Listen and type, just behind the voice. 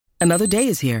Another day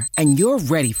is here, and you're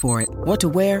ready for it. What to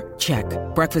wear? Check.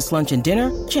 Breakfast, lunch, and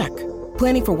dinner? Check.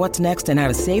 Planning for what's next and how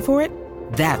to save for it?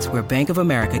 That's where Bank of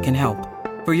America can help.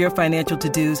 For your financial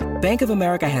to-dos, Bank of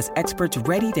America has experts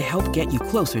ready to help get you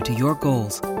closer to your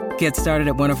goals. Get started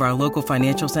at one of our local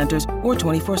financial centers or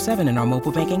 24/7 in our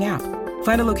mobile banking app.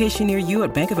 Find a location near you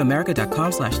at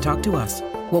bankofamerica.com/talktous.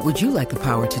 What would you like the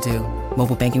power to do?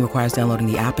 Mobile banking requires downloading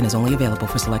the app and is only available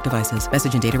for select devices.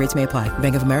 Message and data rates may apply.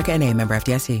 Bank of America N.A., member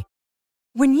FDIC.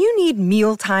 When you need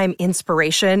mealtime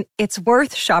inspiration, it's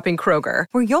worth shopping Kroger,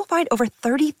 where you'll find over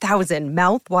 30,000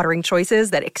 mouth-watering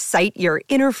choices that excite your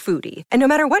inner foodie. And no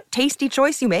matter what tasty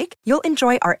choice you make, you'll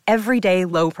enjoy our everyday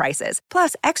low prices,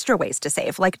 plus extra ways to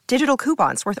save, like digital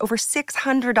coupons worth over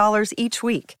 $600 each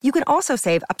week. You can also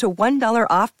save up to $1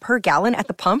 off per gallon at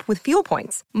the pump with fuel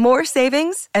points. More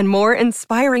savings and more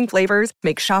inspiring flavors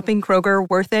make shopping Kroger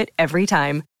worth it every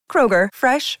time. Kroger,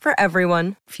 fresh for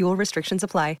everyone. Fuel restrictions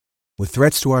apply. With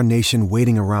threats to our nation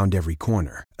waiting around every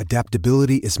corner,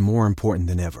 adaptability is more important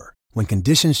than ever. When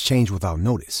conditions change without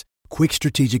notice, quick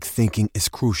strategic thinking is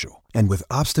crucial. And with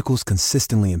obstacles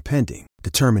consistently impending,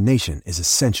 determination is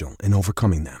essential in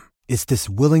overcoming them. It's this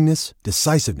willingness,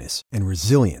 decisiveness, and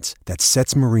resilience that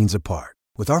sets Marines apart.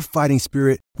 With our fighting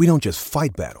spirit, we don't just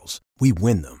fight battles, we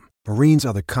win them. Marines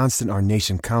are the constant our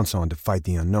nation counts on to fight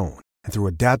the unknown. And through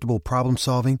adaptable problem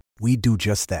solving, we do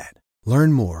just that.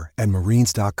 Learn more at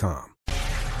marines.com.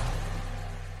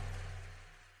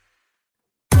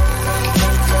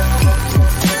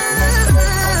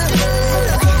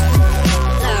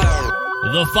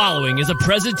 The following is a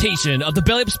presentation of the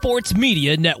Belly Up Sports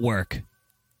Media Network.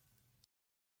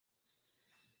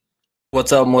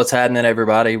 What's up and what's happening,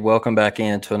 everybody? Welcome back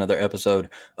into another episode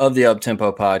of the Up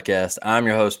Tempo Podcast. I'm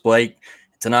your host, Blake.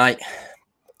 Tonight,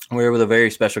 we're with a very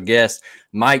special guest,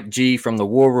 Mike G from the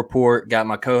War Rapport. Got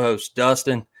my co-host,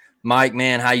 Dustin. Mike,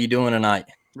 man, how you doing tonight?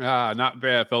 Not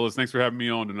bad, fellas. Thanks for having me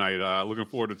on tonight. Looking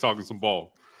forward to talking some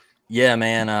ball. Yeah,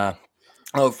 man.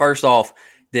 First off,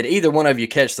 did either one of you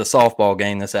catch the softball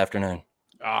game this afternoon?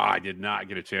 I did not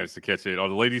get a chance to catch it. Are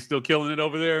the ladies still killing it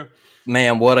over there?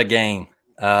 Man, what a game.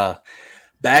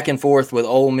 Back and forth with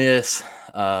Ole Miss,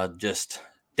 just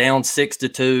down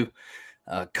 6-2,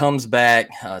 comes back,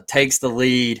 takes the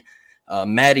lead.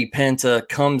 Maddie Penta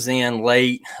comes in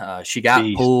late. She got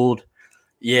pulled.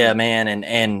 Yeah, man,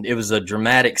 and it was a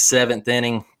dramatic seventh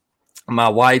inning. My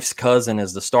wife's cousin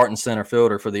is the starting center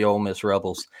fielder for the Ole Miss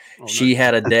Rebels. She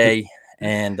had a day.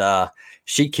 And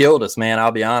she killed us, man.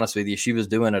 I'll be honest with you. She was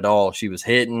doing it all. She was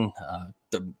hitting,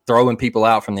 throwing people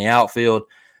out from the outfield.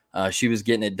 She was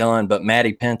getting it done. But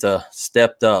Maddie Penta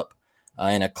stepped up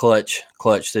in a clutch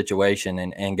situation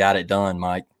and got it done,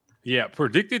 Mike. Yeah,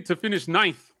 predicted to finish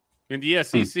ninth in the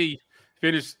SEC,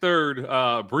 finished third.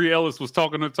 Bree Ellis was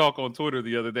talking the talk on Twitter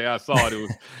the other day. I saw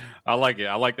it. I like it.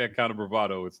 I like that kind of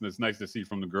bravado. It's nice to see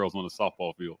from the girls on the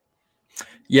softball field.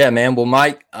 Yeah, man. Well,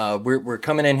 Mike, we're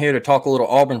coming in here to talk a little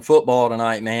Auburn football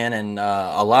tonight, man. And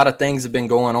a lot of things have been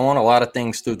going on, a lot of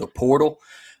things through the portal.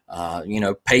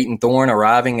 Peyton Thorne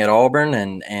arriving at Auburn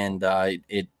and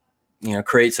it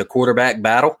creates a quarterback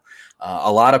battle.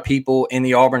 A lot of people in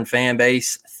the Auburn fan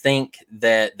base think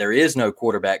that there is no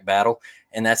quarterback battle.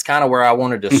 And that's kind of where I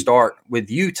wanted to start with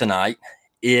you tonight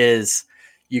is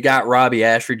you got Robbie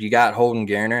Ashford, you got Holden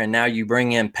Garner, and now you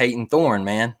bring in Peyton Thorne,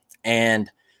 man.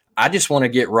 And I just want to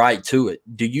get right to it.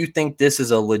 Do you think this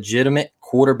is a legitimate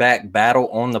quarterback battle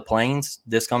on the Plains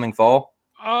this coming fall?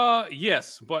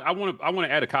 Yes, but I want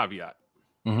to add a caveat.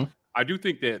 Mm-hmm. I do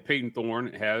think that Peyton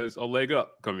Thorne has a leg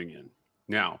up coming in.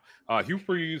 Now, Hugh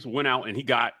Freeze went out and he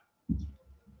got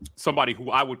somebody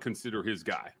who I would consider his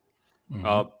guy.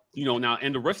 Mm-hmm. Now,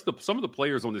 and the rest of some of the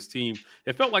players on this team,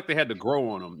 it felt like they had to grow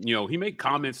on him. He made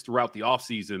comments throughout the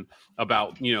offseason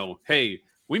about, hey,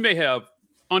 we may have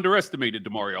underestimated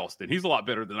Damari Alston. He's a lot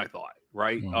better than I thought,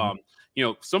 right?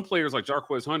 Mm-hmm. Some players like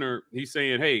Jarquez Hunter, he's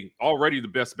saying, hey, already the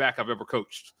best back I've ever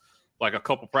coached, like a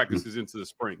couple practices into the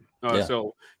spring.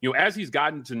 So, as he's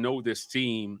gotten to know this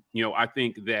team, I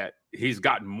think that he's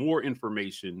gotten more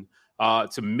information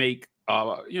to make,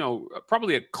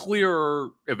 probably a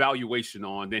clearer evaluation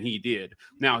on than he did.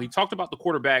 Now, he talked about the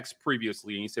quarterbacks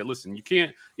previously, and he said, listen, you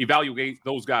can't evaluate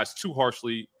those guys too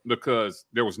harshly because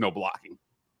there was no blocking.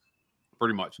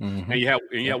 Pretty much. Mm-hmm. And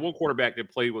you had one quarterback that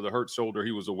played with a hurt shoulder.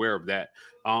 He was aware of that.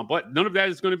 But none of that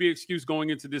is going to be an excuse going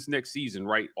into this next season,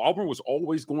 right? Auburn was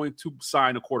always going to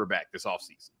sign a quarterback this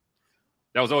offseason.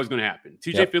 That was always going to happen.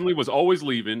 TJ Finley was always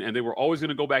leaving, and they were always going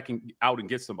to go back out and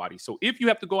get somebody. So if you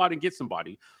have to go out and get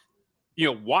somebody,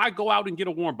 why go out and get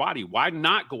a warm body? Why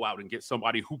not go out and get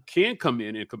somebody who can come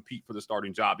in and compete for the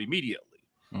starting job immediately?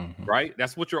 right?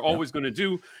 That's what you're always going to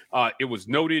do. It was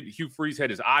noted Hugh Freeze had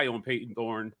his eye on Peyton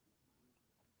Thorne,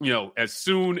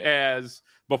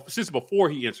 since before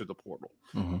he entered the portal,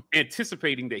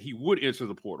 anticipating that he would enter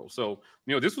the portal. So,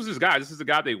 this was his guy. This is the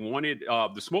guy they wanted.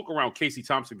 The smoke around Casey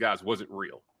Thompson guys wasn't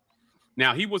real.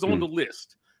 Now, he was on the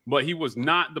list, but he was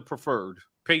not the preferred.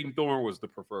 Peyton Thorne was the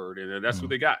preferred, and that's what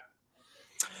they got.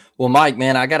 Well, Mike,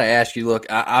 man, I got to ask you, look,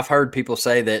 I've heard people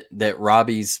say that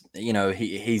Robbie's,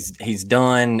 he's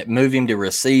done, move him to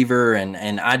receiver.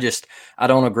 And I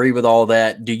don't agree with all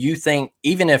that. Do you think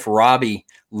even if Robbie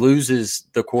loses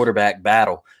the quarterback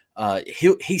battle,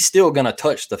 he's still going to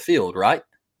touch the field, right?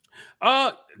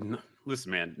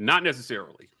 Listen, man, not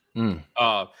necessarily.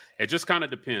 It just kind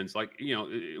of depends. Like,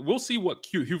 we'll see what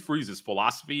Hugh Freeze's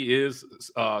philosophy is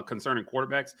concerning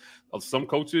quarterbacks. Some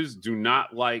coaches do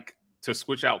not like to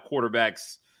switch out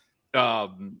quarterbacks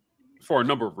for a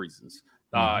number of reasons.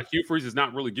 Hugh Freeze is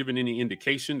not really giving any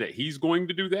indication that he's going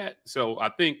to do that. So I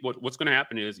think what's going to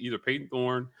happen is either Peyton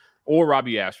Thorne or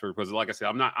Robbie Ashford, because like I said,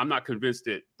 I'm not convinced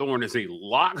that Thorne is a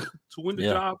lock to win the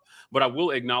job, but I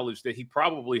will acknowledge that he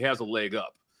probably has a leg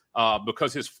up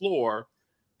because his floor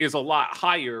is a lot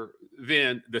higher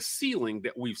than the ceiling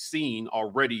that we've seen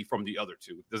already from the other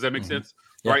two. Does that make sense?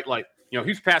 Yeah. Right? Like,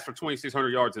 he's passed for 2,600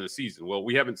 yards in a season. Well,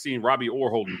 we haven't seen Robbie or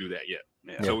Holden do that yet.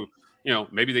 Yeah. So,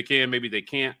 maybe they can, maybe they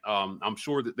can't. I'm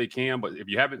sure that they can, but if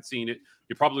you haven't seen it,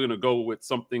 you're probably going to go with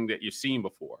something that you've seen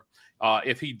before.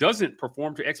 If he doesn't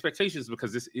perform to expectations,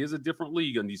 because this is a different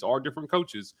league and these are different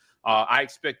coaches, I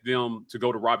expect them to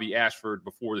go to Robbie Ashford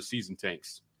before the season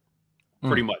tanks.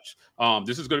 Pretty much.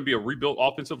 This is going to be a rebuilt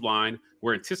offensive line.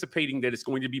 We're anticipating that it's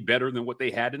going to be better than what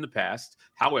they had in the past.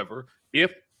 However,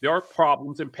 if there are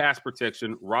problems in pass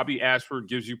protection, Robbie Ashford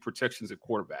gives you protections at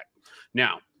quarterback.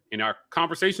 Now, in our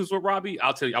conversations with Robbie,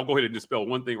 I'll tell you, I'll go ahead and dispel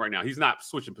one thing right now. He's not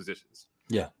switching positions.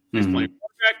 Yeah. He's playing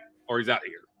quarterback or he's out of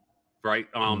here. Right.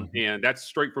 And that's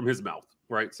straight from his mouth.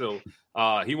 Right. So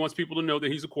he wants people to know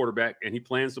that he's a quarterback and he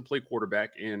plans to play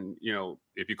quarterback. And,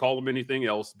 if you call him anything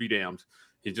else, be damned.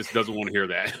 He just doesn't want to hear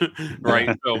that.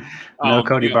 Right. So no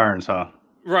Cody Barnes, huh?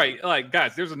 Right. Like,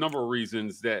 guys, there's a number of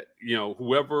reasons that,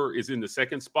 whoever is in the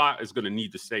second spot is going to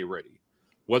need to stay ready,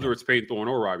 whether it's Peyton Thorne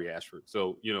or Robbie Ashford.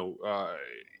 So,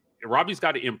 Robbie's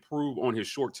got to improve on his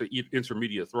short to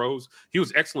intermediate throws. He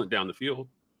was excellent down the field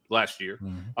last year.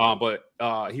 But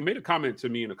he made a comment to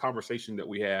me in a conversation that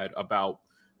we had about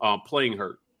playing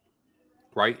hurt.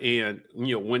 Right. And,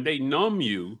 when they numb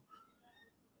you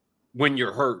when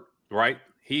you're hurt, right,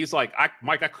 he's like,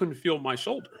 Mike, I couldn't feel my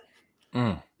shoulder.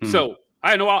 So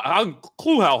I had no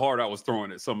clue how hard I was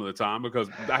throwing it some of the time because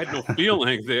I had no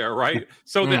feeling there, right?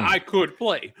 So that I could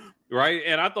play, right?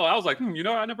 And I was like,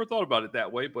 I never thought about it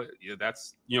that way, but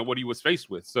that's what he was faced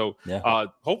with. So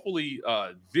hopefully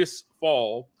this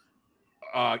fall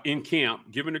in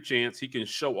camp, given a chance, he can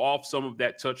show off some of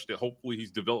that touch that hopefully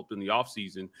he's developed in the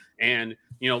offseason. And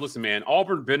listen, man,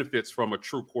 Auburn benefits from a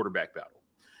true quarterback battle.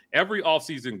 Every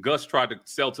offseason, Gus tried to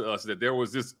sell to us that there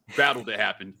was this battle that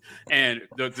happened, and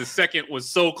the second was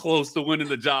so close to winning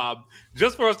the job,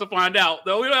 just for us to find out,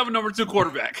 though, we don't have a number 2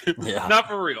 quarterback. Not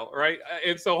for real, right?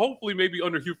 And so hopefully maybe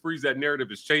under Hugh Freeze, that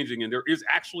narrative is changing, and there is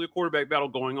actually a quarterback battle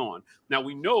going on. Now,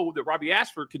 we know that Robbie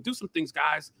Ashford can do some things,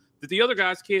 guys, that the other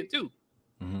guys can't do.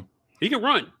 He can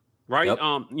run, right?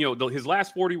 Yep. His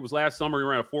last 40 was last summer. He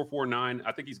ran a 4.49.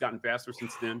 I think he's gotten faster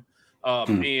since then.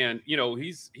 And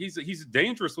he's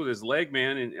dangerous with his leg,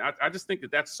 man. And I just think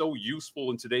that that's so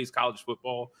useful in today's college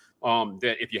football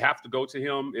that if you have to go to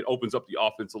him, it opens up the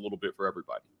offense a little bit for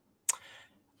everybody.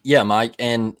 Yeah, Mike.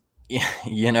 And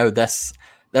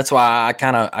that's why I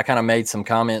kind of made some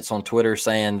comments on Twitter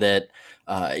saying that,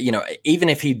 even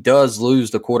if he does lose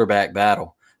the quarterback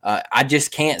battle, I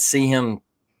just can't see him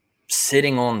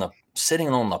sitting on the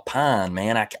pine,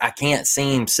 man. I can't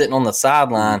see him sitting on the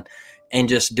sideline and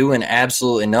just doing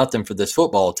absolutely nothing for this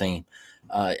football team.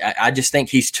 I just think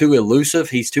he's too elusive.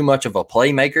 He's too much of a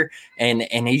playmaker,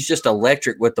 and he's just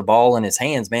electric with the ball in his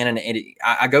hands, man. And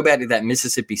I go back to that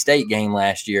Mississippi State game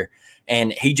last year,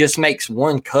 and he just makes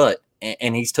one cut,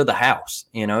 and he's to the house,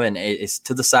 and it's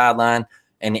to the sideline,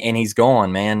 and he's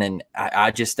gone, man. And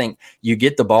I just think you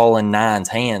get the ball in Nine's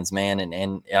hands, man,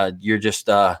 and you're just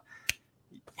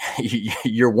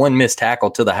you're one missed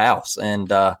tackle to the house,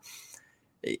 and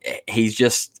he's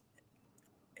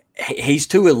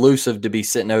too elusive to be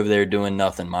sitting over there doing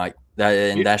nothing, Mike.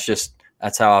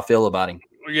 That's how I feel about him.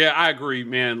 Yeah, I agree,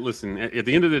 man. Listen, at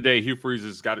the end of the day, Hugh Freeze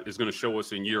is going to show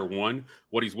us in year one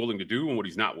what he's willing to do and what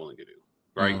he's not willing to do.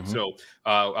 Right. Mm-hmm. So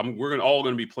we're all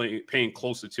going to be paying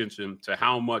close attention to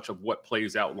how much of what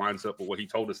plays out lines up with what he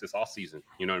told us this offseason.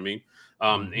 You know what I mean?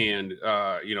 And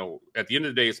at the end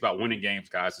of the day, it's about winning games,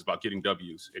 guys. It's about getting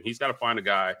W's. And he's got to find a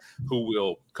guy who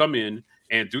will come in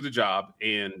and do the job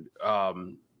and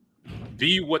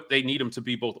be what they need him to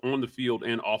be, both on the field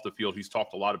and off the field. He's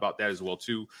talked a lot about that as well,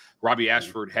 too. Robbie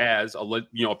Ashford has,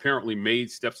 apparently made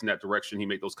steps in that direction. He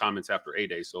made those comments after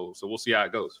A-Day. So we'll see how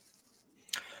it goes.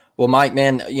 Well, Mike,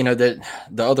 man, the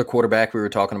other quarterback we were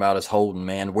talking about is Holden,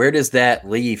 man. Where does that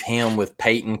leave him with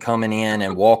Peyton coming in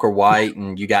and Walker White,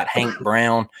 and you got Hank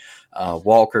Brown,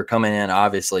 Walker coming in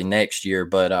obviously next year?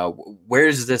 But where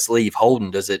does this leave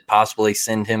Holden? Does it possibly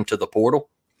send him to the portal?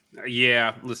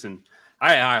 Yeah, listen,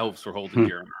 I had high hopes for Holden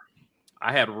Gerner.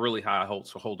 I had really high hopes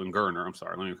for Holden Gerner. I'm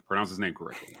sorry, let me pronounce his name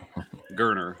correctly.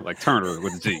 Gerner, like Turner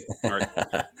with a G. All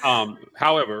right.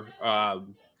 However,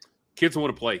 kids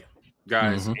want to play.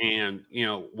 Guys, and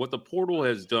what the portal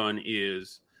has done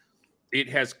is it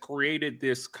has created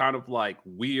this kind of like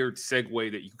weird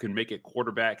segue that you can make at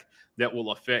quarterback that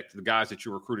will affect the guys that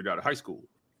you recruited out of high school.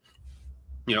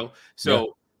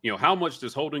 How much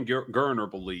does Holden Gerner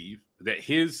believe that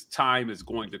his time is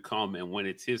going to come, and when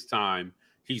it's his time,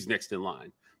 he's next in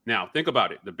line? Now, think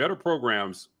about it. The better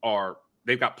programs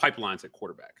they've got pipelines at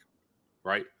quarterback,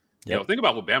 right? Yep. Think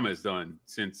about what Bama has done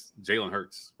since Jalen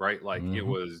Hurts, right? Like it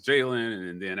was Jalen,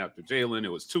 and then after Jalen, it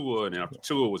was Tua, and then after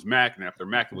Tua it was Mac, and after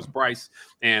Mac it was Bryce.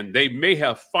 And they may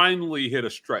have finally hit a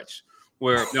stretch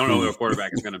where they don't know who their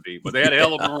quarterback is going to be, but they had a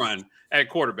hell of a run at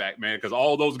quarterback, man, because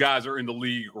all those guys are in the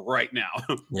league right now.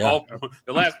 Yeah.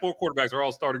 The last 4 quarterbacks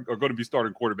are going to be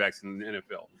starting quarterbacks in the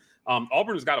NFL.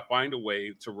 Auburn has got to find a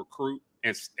way to recruit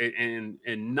and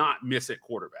not miss at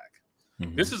quarterback.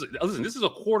 Mm-hmm. This is a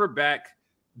quarterback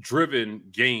driven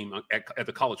game at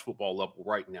the college football level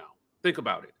right now. Think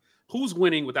about it. Who's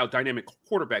winning without dynamic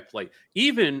quarterback play?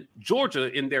 Even Georgia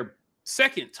in their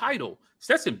second title,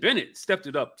 Stetson Bennett stepped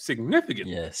it up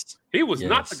significantly. Yes. He was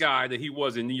not the guy that he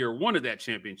was in year 1 of that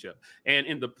championship. And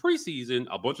in the preseason,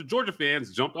 a bunch of Georgia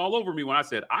fans jumped all over me when I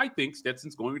said, I think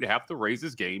Stetson's going to have to raise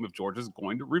his game if Georgia's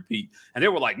going to repeat. And they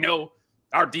were like, no,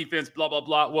 our defense, blah, blah,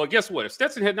 blah. Well, guess what? If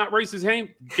Stetson had not raised his game,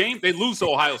 they lose to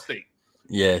Ohio State.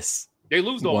 Yes. They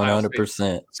lose to Ohio 100%.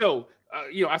 State. So,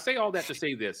 I say all that to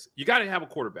say this. You got to have a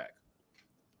quarterback.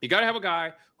 You got to have a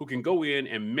guy who can go in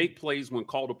and make plays when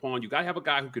called upon. You got to have a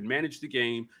guy who can manage the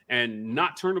game and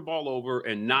not turn the ball over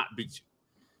and not beat you,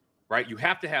 right? You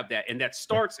have to have that. And that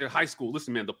starts at high school.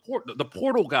 Listen, man, the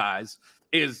portal guys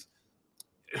it's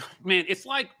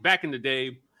like back in the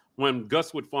day when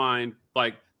Gus would find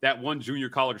like that one junior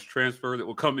college transfer that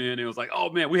would come in and it was like, oh,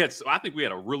 man, I think we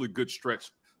had a really good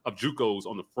stretch of JUCOs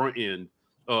on the front end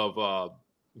of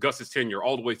Gus's tenure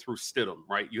all the way through Stidham,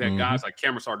 right? You had guys like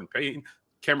Cameron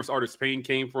Artis Payne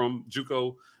came from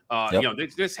JUCO. They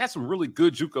just had some really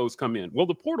good JUCOs come in. Well,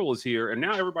 the portal is here, and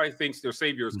now everybody thinks their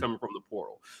savior is coming from the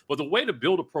portal. But the way to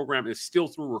build a program is still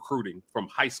through recruiting from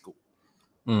high school.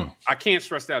 I can't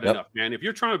stress that enough, man. If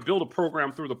you're trying to build a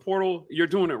program through the portal, you're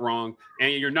doing it wrong,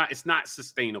 and it's not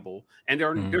sustainable. And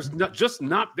there's just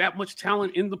not that much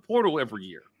talent in the portal every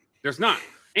year. There's not.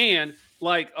 And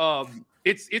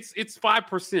it's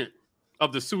 5%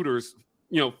 of the suitors,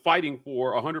 fighting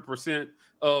for 100%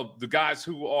 of the guys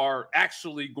who are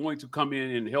actually going to come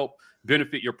in and help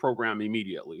benefit your program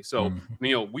immediately. So,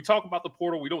 we talk about the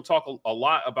portal. We don't talk a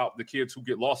lot about the kids who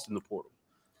get lost in the portal.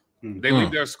 They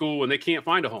leave their school and they can't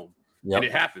find a home. And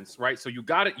it happens, right? So you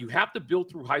have to build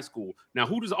through high school. Now,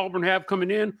 who does Auburn have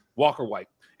coming in? Walker White.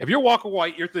 If you're Walker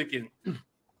White, you're thinking,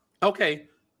 okay,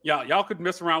 y'all could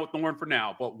mess around with Thorne for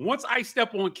now, but once I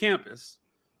step on campus,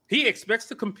 he expects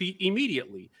to compete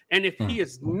immediately. And if he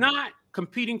is not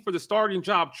competing for the starting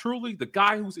job, truly, the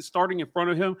guy who's starting in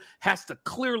front of him has to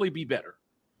clearly be better.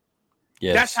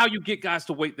 Yes. That's how you get guys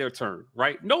to wait their turn,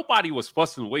 right? Nobody was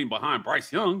fussing and waiting behind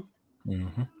Bryce Young.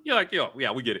 You're like,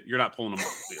 we get it. You're not pulling them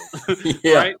off the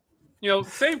field, right?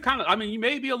 Same kind of, you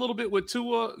may be a little bit with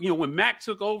Tua, when Mac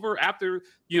took over after,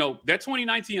 that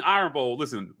 2019 Iron Bowl.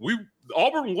 Listen,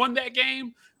 Auburn won that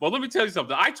game. But let me tell you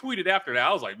something. I tweeted after that.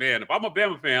 I was like, man, if I'm a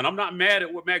Bama fan, I'm not mad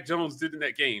at what Mac Jones did in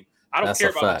that game. I don't care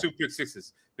about the 2 pick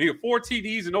sixes. He had 4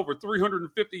 TDs and over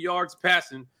 350 yards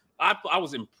passing. I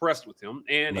was impressed with him,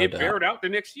 and it bared out the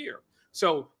next year.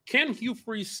 So can Hugh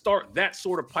Freeze start that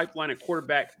sort of pipeline at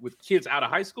quarterback with kids out of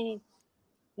high school?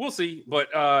 We'll see. But,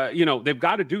 they've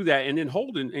got to do that. And then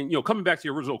Holden, and, coming back to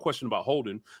your original question about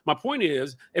Holden, my point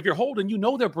is, if you're Holden,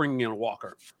 they're bringing in a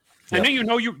Walker. And then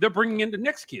they're bringing in the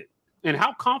next kid. And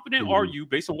how confident are you,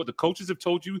 based on what the coaches have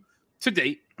told you to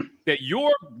date, that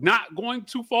you're not going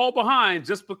to fall behind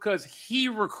just because he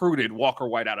recruited Walker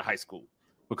White out of high school?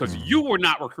 because you were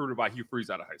not recruited by Hugh Freeze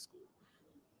out of high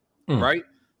school, right?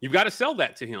 You've got to sell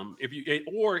that to him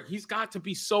or he's got to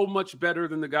be so much better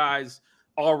than the guys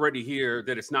already here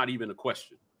that it's not even a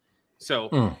question. So,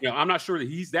 I'm not sure that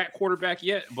he's that quarterback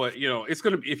yet, but it's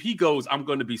going to be, if he goes, I'm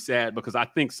going to be sad because I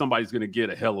think somebody's going to get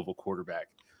a hell of a quarterback.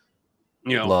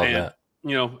 Love that.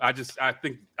 I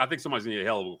think somebody's going to get a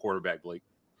hell of a quarterback, Blake.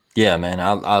 Yeah, man,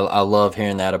 I love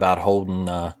hearing that about Holden.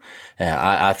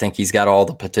 I think he's got all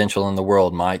the potential in the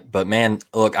world, Mike. But man,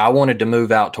 look, I wanted to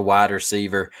move out to wide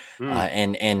receiver,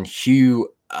 and Hugh.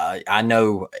 I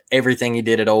know everything he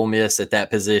did at Ole Miss at that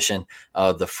position,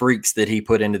 the freaks that he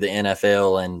put into the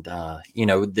NFL, and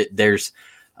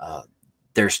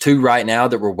there's two right now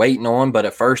that we're waiting on. But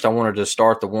at first, I wanted to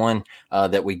start the one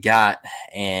that we got,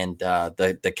 and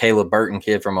the Caleb Burton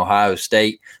kid from Ohio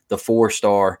State, the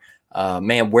 4-star.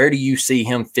 Man, where do you see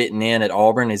him fitting in at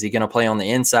Auburn? Is he going to play on the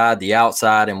inside, the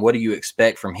outside, and what do you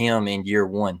expect from him in year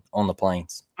one on the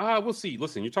Plains? We'll see.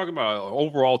 Listen, you're talking about an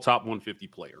overall top 150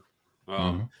 player.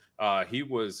 He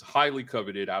was highly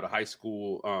coveted out of high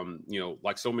school.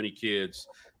 Like so many kids,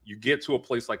 you get to a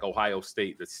place like Ohio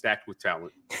State that's stacked with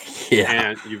talent,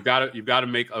 and you've got to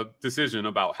make a decision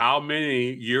about how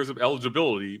many years of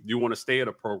eligibility you want to stay at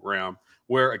a program.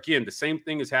 Where, again, the same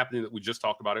thing is happening that we just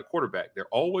talked about at quarterback. They're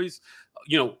always,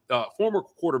 former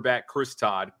quarterback Chris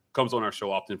Todd comes on our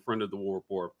show often, friend of the War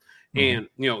Rapport. And,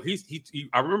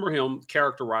 I remember him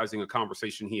characterizing a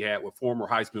conversation he had with former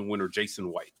Heisman winner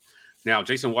Jason White. Now,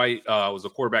 Jason White was a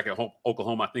quarterback at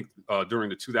Oklahoma, I think, during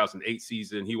the 2008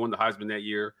 season. He won the Heisman that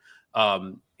year.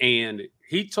 And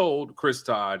he told Chris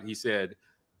Todd, he said,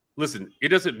 listen, it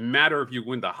doesn't matter if you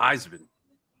win the Heisman.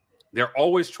 They're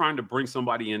always trying to bring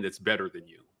somebody in that's better than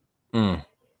you.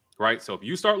 Right? So if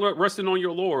you start resting on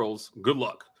your laurels, good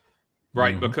luck.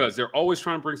 Right? Because they're always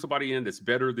trying to bring somebody in that's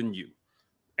better than you.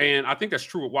 And I think that's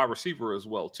true with wide receiver as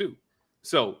well, too.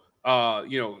 So,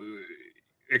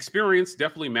 experience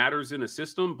definitely matters in a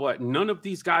system, but none of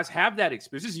these guys have that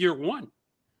experience. This is year one.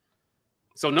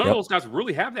 So none of those guys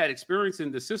really have that experience in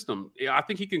the system. I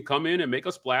think he can come in and make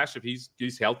a splash if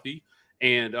he's healthy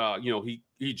and,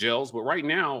 he gels. But right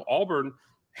now, Auburn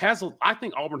has a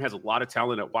lot of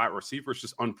talent at wide receiver. It's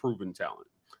just unproven talent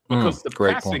because the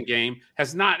passing game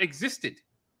has not existed.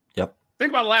 Yep.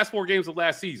 Think about the last 4 games of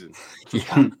last season.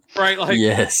 Yeah. Right? Like,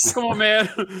 come on, man.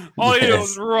 All you do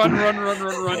is run, and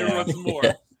run some more.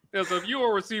 Yeah, so if you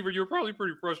were a receiver, you're probably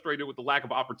pretty frustrated with the lack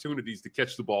of opportunities to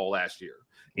catch the ball last year.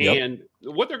 And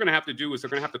what they're going to have to do is they're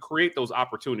going to have to create those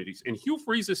opportunities. In Hugh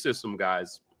Freeze's system,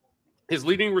 guys, his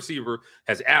leading receiver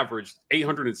has averaged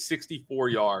 864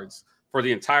 yards for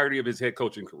the entirety of his head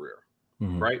coaching career,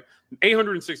 right?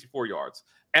 864 yards.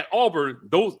 At Auburn,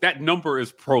 that number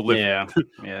is prolific.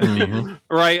 Yeah.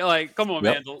 Right? Like, come on,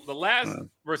 man. The last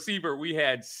receiver we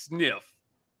had sniff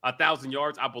 1,000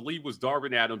 yards, I believe, was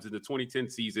Darvin Adams in the 2010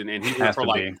 season, and he went for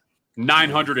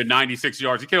 996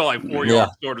 yards. He came like 4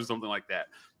 yards short or something like that.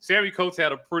 Sammy Coates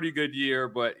had a pretty good year,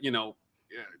 but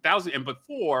 1,000. And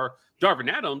before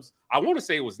Darvin Adams, I want to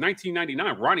say it was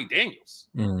 1999, Ronnie Daniels.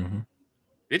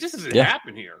 It just doesn't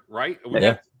happen here, right? We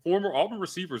have former Auburn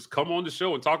receivers come on the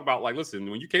show and talk about, like, listen,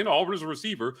 when you came to Auburn as a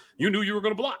receiver, you knew you were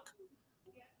going to block.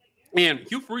 And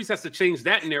Hugh Freeze has to change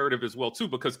that narrative as well, too,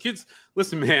 because kids,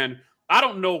 listen, man, I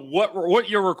don't know what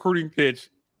your recruiting pitch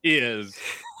is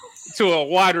to a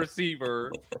wide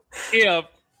receiver if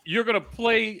you're going to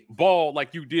play ball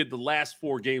like you did the last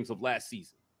 4 games of last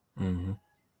season.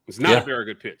 It's not a very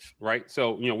good pitch, right?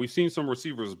 So, we've seen some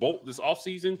receivers bolt this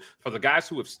offseason. For the guys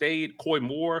who have stayed, Coy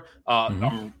Moore,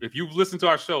 if you've listened to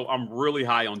our show, I'm really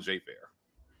high on Jay Fair.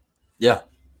 Yeah.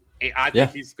 I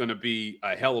think he's going to be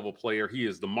a hell of a player. He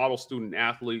is the model student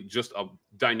athlete, just a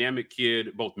dynamic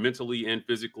kid, both mentally and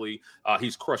physically.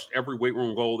 He's crushed every weight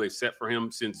room goal they set for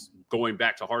him since going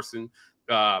back to Harsin.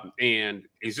 And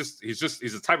he's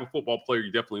a type of football player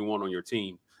you definitely want on your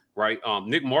team, right?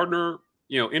 Nick Martiner,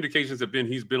 indications have been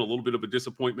he's been a little bit of a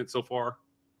disappointment so far.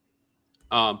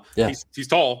 He's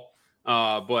tall,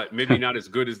 but maybe not as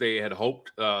good as they had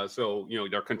hoped. So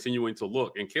they're continuing to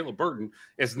look. And Caleb Burton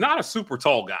is not a super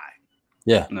tall guy.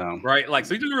 Yeah, no, right. Like,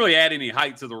 so he doesn't really add any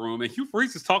height to the room. And Hugh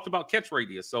Freeze has talked about catch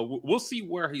radius, so we'll see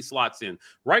where he slots in.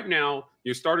 Right now,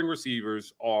 your starting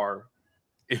receivers are.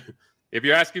 If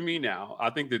you're asking me now,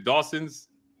 I think that Dawson's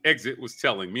exit was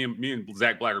telling. Me and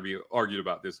Zach Blackerby argued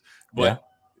about this, but.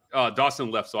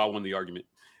 Dawson left, so I won the argument.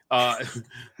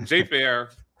 Jay Fair,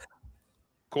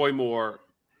 Coy Moore,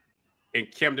 and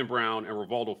Camden Brown and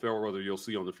Rivaldo Fairweather you'll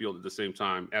see on the field at the same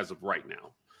time as of right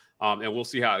now. And we'll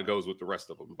see how it goes with the rest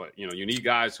of them. But, you need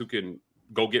guys who can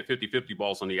go get 50-50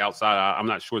 balls on the outside. I'm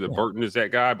not sure that Burton is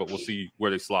that guy, but we'll see where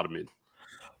they slot him in.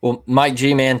 Well, Mike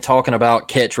G, man, talking about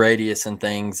catch radius and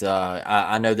things.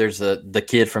 I know there's the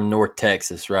kid from North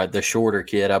Texas, right? The shorter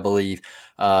kid, I believe.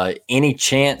 Any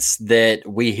chance that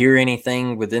we hear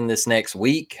anything within this next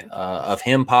week of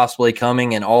him possibly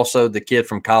coming, and also the kid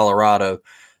from Colorado?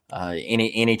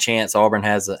 Any chance Auburn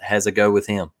has a go with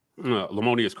him?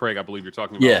 Lamonius Craig, I believe you're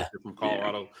talking about. Yeah, from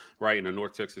Colorado, right? And a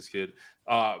North Texas kid.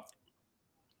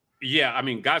 Yeah, I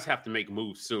mean, guys have to make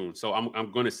moves soon, so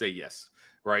I'm going to say yes,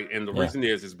 right? And the reason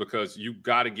is because you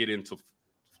got to get into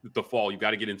the fall, you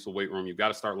got to get into the weight room, you got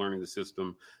to start learning the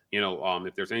system.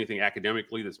 If there's anything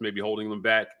academically that's maybe holding them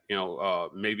back,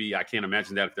 maybe I can't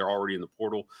imagine that if they're already in the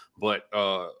portal, but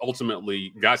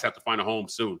ultimately, guys have to find a home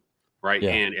soon. Right.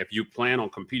 Yeah. And if you plan on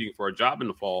competing for a job in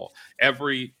the fall,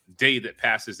 every day that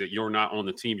passes that you're not on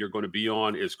the team you're going to be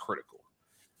on is critical.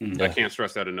 I can't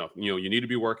stress that enough. You need to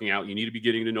be working out. You need to be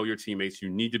getting to know your teammates. You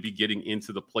need to be getting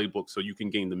into the playbook so you can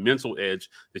gain the mental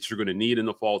edge that you're going to need in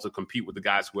the fall to compete with the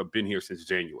guys who have been here since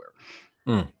January.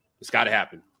 It's got to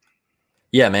happen.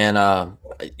 Yeah, man.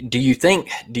 Do you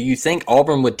think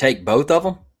Auburn would take both of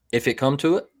them if it come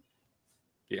to it?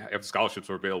 Yeah, if scholarships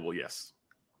are available, yes.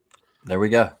 There we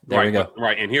go. There we go.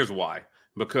 Right. And here's why.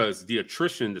 Because the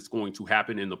attrition that's going to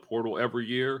happen in the portal every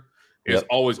year is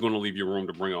always going to leave you room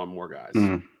to bring on more guys.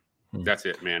 That's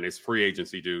it, man. It's free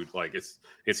agency, dude. Like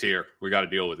it's here. We got to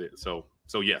deal with it. So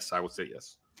yes, I would say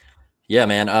yes. Yeah,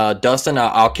 man. Dustin,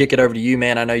 I'll kick it over to you,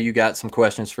 man. I know you got some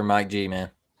questions for Mike G, man.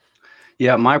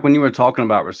 Yeah, Mike, when you were talking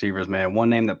about receivers, man,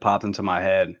 one name that popped into my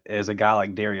head is a guy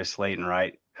like Darius Slayton,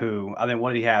 right? Who, I think,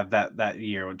 what did he have that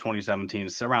year in 2017?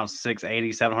 It's around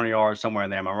 680, 700 yards, somewhere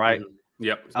in there. Am I right?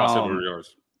 Yep, it's about 700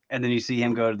 yards. And then you see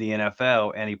him go to the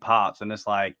NFL and he pops, and it's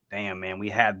like, damn, man, we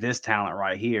had this talent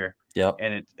right here. Yep.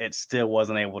 And it still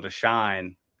wasn't able to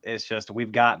shine. It's just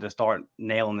we've got to start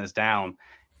nailing this down.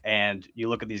 And you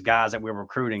look at these guys that we're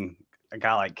recruiting, a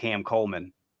guy like Cam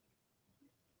Coleman.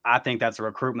 I think that's a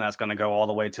recruitment that's going to go all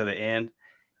the way to the end.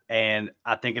 And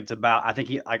I think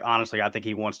honestly, I think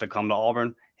he wants to come to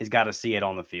Auburn. He's got to see it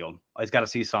on the field. He's got to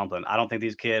see something. I don't think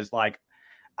these kids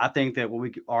I think that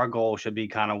our goal should be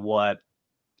kind of what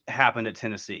happened at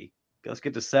Tennessee. Let's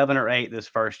get to 7 or 8 this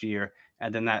first year,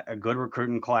 and then a good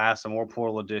recruiting class, some more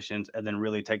portal additions, and then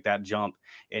really take that jump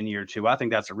in year 2. I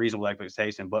think that's a reasonable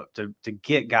expectation. But to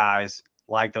get guys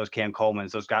like those Cam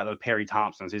Colemans, those guys, those Perry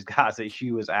Thompsons, these guys that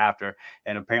Hugh is after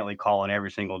and apparently calling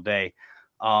every single day,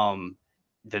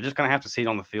 they're just going to have to see it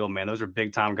on the field, man. Those are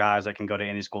big-time guys that can go to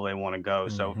any school they want to go.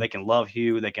 So they can love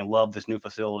Hugh. They can love this new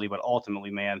facility. But ultimately,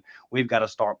 man, we've got to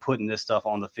start putting this stuff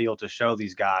on the field to show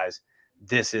these guys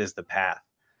this is the path.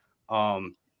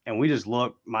 And we just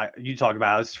look, you talk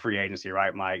about this is free agency,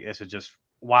 right, Mike? This is just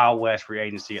Wild West free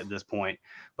agency at this point.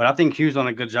 But I think Hugh's done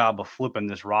a good job of flipping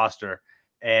this roster.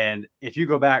 And if you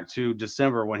go back to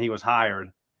December when he was hired,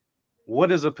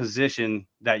 what is a position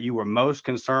that you were most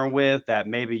concerned with that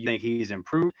maybe you think he's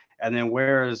improved? And then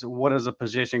what is a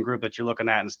position group that you're looking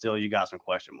at and still you got some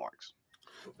question marks?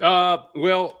 I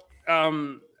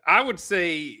would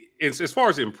say as far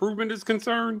as improvement is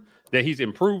concerned, that he's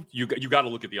improved, you got to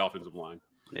look at the offensive line.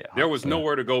 Yeah, there was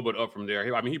nowhere to go but up from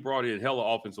there. I mean, he brought in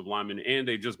hella offensive linemen, and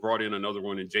they just brought in another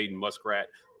one in Jaden Muskrat.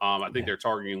 I think they're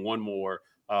targeting one more.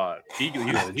 He's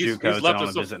left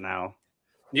us a visit now.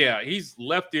 Yeah, he's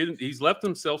left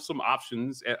himself some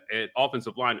options at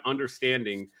offensive line,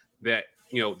 understanding that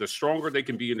the stronger they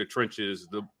can be in the trenches,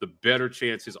 the better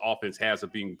chance his offense has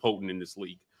of being potent in this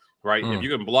league. Right? If you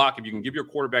can block, if you can give your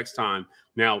quarterbacks time.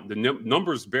 Now, the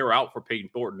numbers bear out for Peyton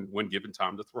Thornton when given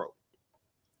time to throw.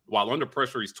 While under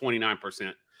pressure, he's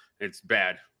 29%. It's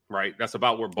bad, right? That's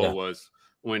about where Bo was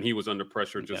when he was under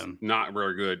pressure, just not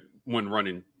very good when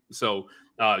running. So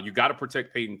you got to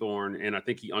protect Peyton Thorne, and I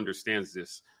think he understands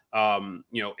this. And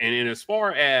as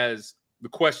far as the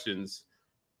questions,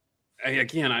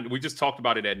 again, we just talked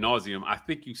about it ad nauseum. I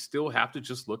think you still have to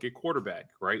just look at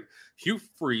quarterback, right? Hugh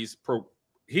Freeze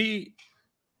He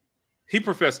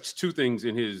professed 2 things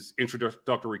in his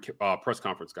introductory press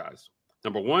conference, guys.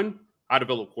 Number 1, I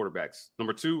develop quarterbacks.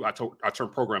 Number 2, I turn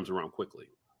programs around quickly,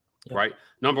 right?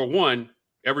 Number 1,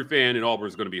 every fan in Auburn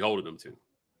is going to be holding them to.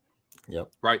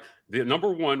 Yep. Right? The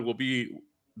number 1 will be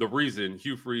the reason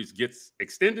Hugh Freeze gets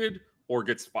extended or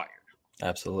gets fired.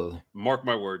 Absolutely. Mark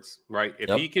my words, right? If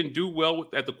he can do well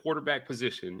at the quarterback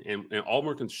position and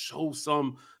Auburn can show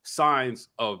some signs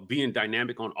of being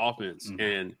dynamic on offense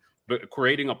but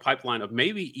creating a pipeline of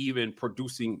maybe even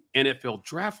producing NFL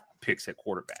draft picks at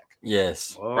quarterback.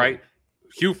 Yes. Right?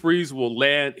 Hugh Freeze will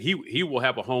land. He will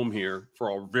have a home here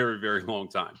for a very, very long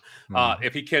time.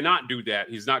 If he cannot do that,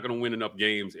 he's not going to win enough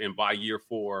games. And by year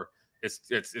 4,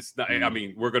 it's not. I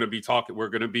mean, we're going to be talking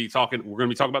about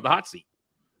the hot seat.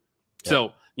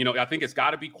 So, I think it's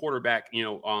got to be quarterback.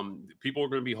 People are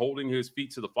going to be holding his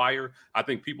feet to the fire. I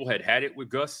think people had it with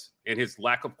Gus and his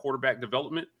lack of quarterback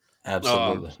development.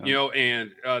 Absolutely.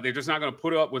 And they're just not going to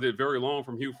put up with it very long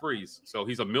from Hugh Freeze. So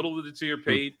he's a middle of the tier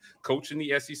paid coach in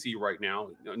the SEC right now.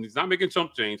 And he's not making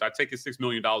chump change. I take his $6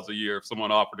 million a year if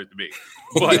someone offered it to me.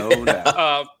 But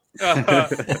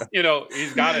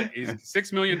he's got it. He's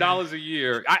 $6 million a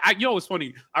year. It's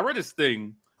funny. I read this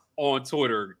thing on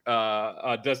Twitter,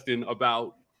 Dustin,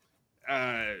 about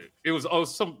this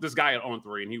guy at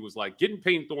On3, and he was like, getting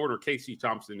Peyton Thorne or Casey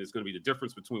Thompson is going to be the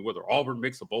difference between whether Auburn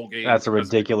makes a bowl game. That's a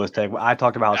ridiculous take. I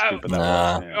talked about how stupid that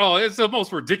was. Yeah. Oh, it's the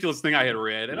most ridiculous thing I had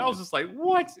read, and I was just like,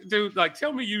 "What, dude? Like,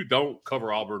 tell me you don't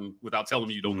cover Auburn without telling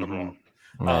me you don't cover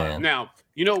Auburn." Now,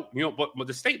 but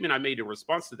the statement I made in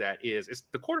response to that is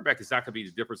the quarterback is not going to be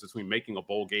the difference between making a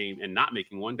bowl game and not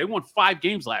making one. They won 5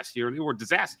 games last year, and they were a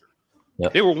disaster.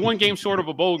 Yep. They were 1 game short of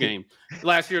a bowl game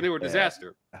last year, and they were a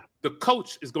disaster. The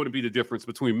coach is going to be the difference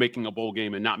between making a bowl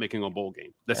game and not making a bowl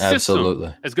game. The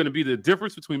system is going to be the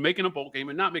difference between making a bowl game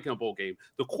and not making a bowl game.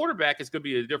 The quarterback is going to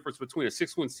be the difference between a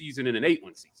 6-win season and an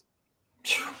 8-win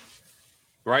season.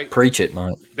 Right? Preach it,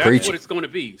 Mike. That's what it's going to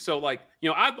be. So, I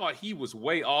thought he was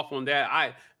way off on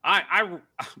that.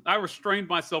 I restrained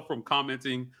myself from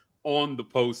commenting on the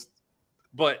post,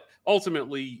 but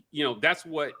ultimately, that's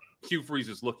what Hugh Freeze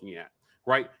is looking at.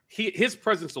 Right, his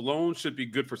presence alone should be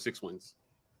good for 6 wins.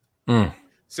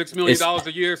 $6 million a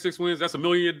year, 6 wins. That's $1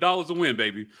 million a win,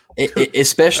 baby.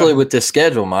 Especially with the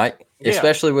schedule, Mike. Yeah.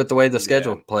 Especially with the way the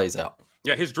schedule plays out.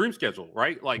 Yeah, his dream schedule,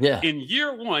 right? In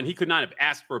year 1, he could not have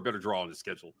asked for a better draw on the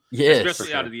schedule. Yes,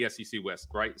 especially out of the SEC West,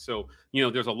 right? So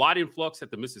there's a lot of influx at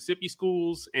the Mississippi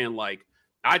schools, and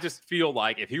I just feel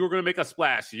like if he were going to make a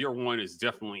splash, year 1 is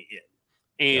definitely it.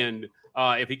 And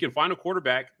if he can find a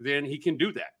quarterback, then he can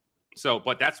do that. So,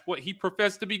 but that's what he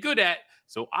professed to be good at.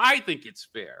 So I think it's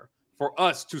fair for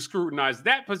us to scrutinize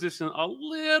that position a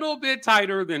little bit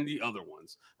tighter than the other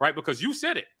ones, right? Because you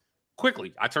said it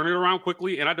quickly. I turned it around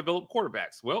quickly and I developed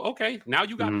quarterbacks. Well, okay. Now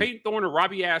you got Peyton Thorne and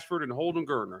Robbie Ashford and Holden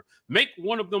Gardner. Make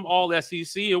one of them all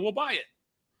SEC and we'll buy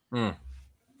it.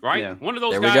 Right? Yeah. One of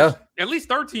those guys, at least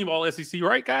 3rd team all SEC,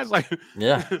 right, guys?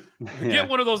 Get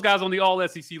one of those guys on the all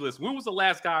SEC list. When was the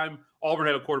last time Auburn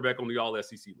had a quarterback on the all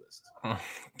SEC list?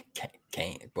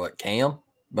 Cam?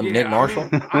 Nick Marshall?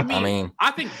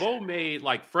 I think Bo made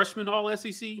freshman all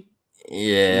SEC.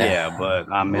 Yeah, but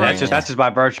that's just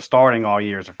by virtue of starting all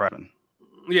year as a freshman.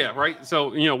 Yeah, right.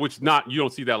 So, you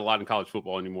don't see that a lot in college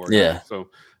football anymore. Yeah. Right? So,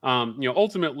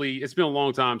 ultimately, it's been a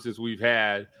long time since we've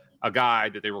had a guy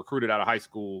that they recruited out of high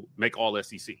school make all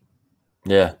SEC.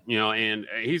 Yeah. And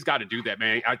he's got to do that,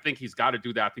 man. I think he's got to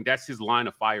do that. I think that's his line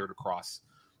of fire to cross.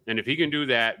 And if he can do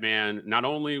that, man, not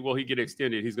only will he get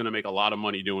extended, he's going to make a lot of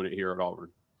money doing it here at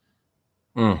Auburn.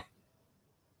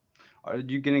 Are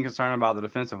you getting concerned about the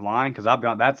defensive line? Because I'll be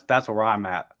honest, that's where I'm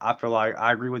at. I feel like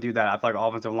I agree with you that I feel like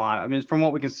offensive line. From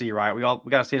what we can see, right? We got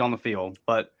to see it on the field,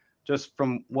 but just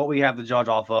from what we have to judge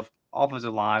off of,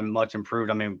 offensive line much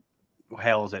improved.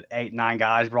 Hell, is it 8-9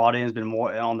 guys brought in? Has been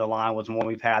more on the line was one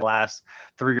we've had last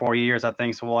 3 or 4 years, I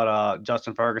think. So what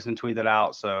Justin Ferguson tweeted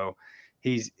out. So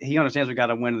he understands we got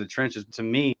to win in the trenches. To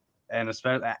me, and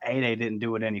especially 8A didn't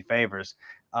do it any favors.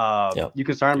 You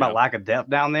concerned about lack of depth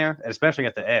down there, especially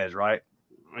at the edge, right?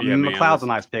 McLeod's a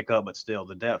nice pickup, but still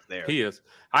the depth there. He is.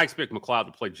 I expect McLeod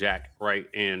to play Jack, right?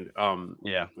 And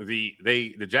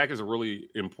the Jack is a really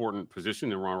important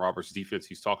position in Ron Roberts' defense.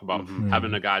 He's talking about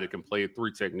having a guy that can play a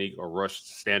 3 technique or rush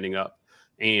standing up.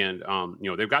 And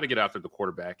they've got to get after the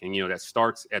quarterback, and that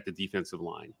starts at the defensive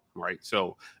line, right?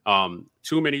 So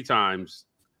too many times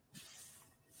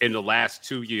in the last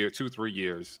 3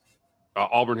 years,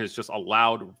 Auburn has just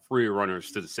allowed free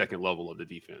runners to the second level of the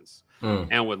defense.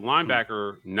 And with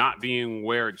linebacker not being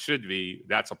where it should be,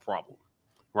 that's a problem,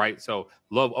 right? So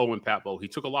love Owen Pappo. He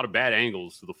took a lot of bad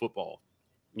angles to the football,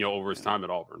 over his time at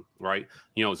Auburn, right?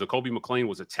 Zacoby McClain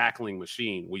was a tackling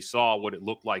machine. We saw what it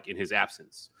looked like in his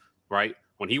absence, right?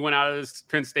 When he went out of this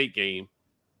Penn State game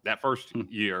that first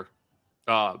year,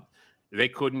 they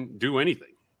couldn't do anything.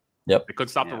 Yep. They couldn't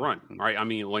stop the run, right?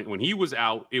 When he was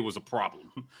out, it was a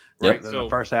problem, right? Yep. So the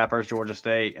first half versus Georgia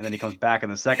State, and then he comes back in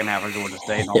the second half versus Georgia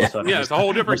State, and all of a sudden, it's a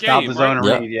whole different game. The zone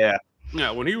right? Yeah.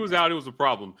 When he was out, it was a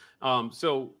problem.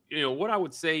 So what I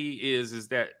would say is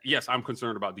that yes, I'm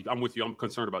concerned about I'm with you. I'm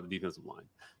concerned about the defensive line.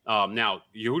 Now,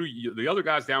 the other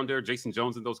guys down there, Jason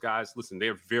Jones and those guys, listen,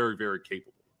 they're very, very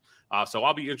capable. So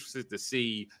I'll be interested to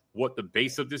see what the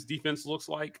base of this defense looks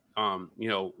like.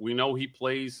 We know he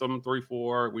plays some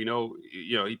 3-4. We know,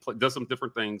 he does some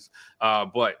different things.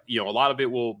 But a lot of it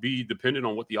will be dependent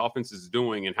on what the offense is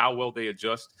doing, and how well they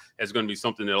adjust is going to be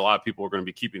something that a lot of people are going to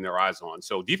be keeping their eyes on.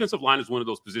 So defensive line is one of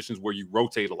those positions where you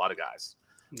rotate a lot of guys,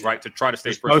 right, to try to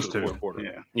stay fresh for the fourth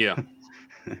quarter. Yeah.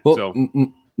 Well, So,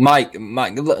 Mike,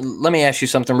 let me ask you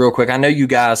something real quick. I know you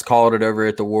guys called it over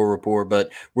at the War Rapport,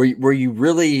 but were you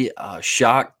really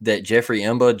shocked that Jeffrey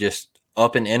Emba just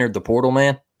up and entered the portal,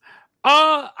 man?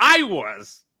 I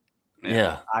was.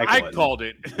 Yeah. I called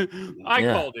it.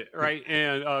 Called it, right?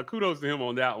 And kudos to him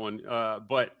on that one.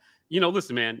 But,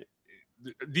 listen, man,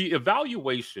 the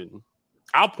evaluation,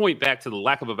 I'll point back to the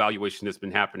lack of evaluation that's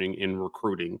been happening in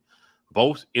recruiting,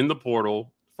 both in the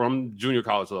portal from junior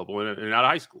college level and out of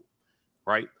high school,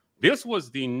 right? This was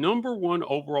the number 1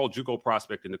 overall JUCO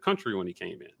prospect in the country when he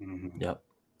came in. Mm-hmm. Yep.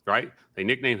 Right? They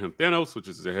nicknamed him Thanos, which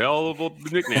is a hell of a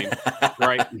nickname,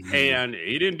 right? And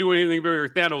he didn't do anything very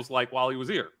Thanos-like while he was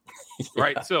here,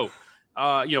 right? Yeah. So,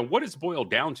 what it's boiled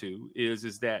down to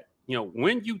is that,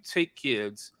 when you take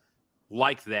kids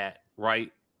like that,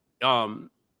 right, how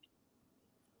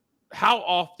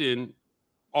often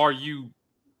are you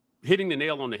hitting the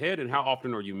nail on the head, and how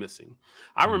often are you missing?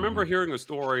 I remember hearing a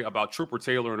story about Trooper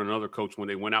Taylor and another coach when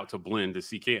they went out to Blinn to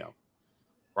see Cam,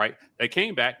 right? They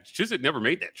came back. Chiswick never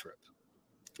made that trip,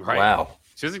 right? Wow.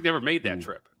 Chiswick never made that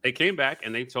trip. They came back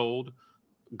and they told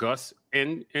Gus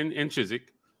and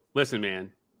Chiswick, listen,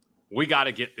 man, we got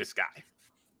to get this guy.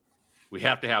 We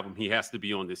have to have him. He has to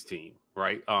be on this team,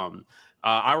 right?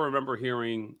 I remember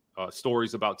hearing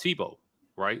stories about Tebow,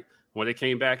 right? When they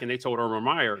came back and they told Urban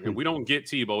Meyer, if we don't get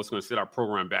Tebow, it's going to set our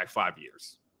program back 5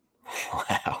 years.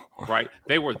 Wow. Right?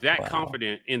 They were that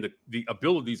confident in the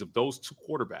abilities of those 2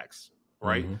 quarterbacks,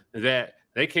 right? Mm-hmm. That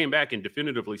they came back and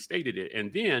definitively stated it.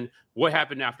 And then what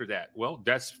happened after that? Well,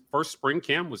 that's first spring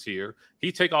Cam was here.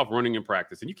 He'd take off running in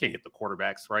practice, and you can't hit the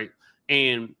quarterbacks, right?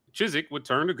 And Chiswick would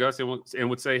turn to Gus and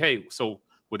would say, hey, so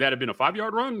would that have been a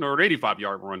 5-yard run or an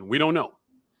 85-yard run? We don't know.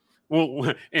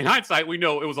 Well, in hindsight, we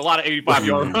know it was a lot of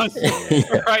 85-yard runs,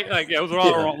 right? It was a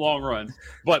lot of long runs.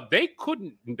 But they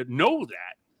couldn't know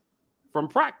that from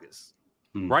practice,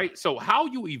 right? So how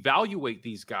you evaluate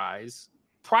these guys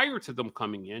prior to them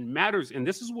coming in matters. And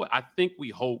this is what I think we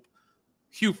hope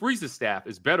Hugh Freeze's staff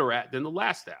is better at than the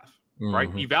last staff, right?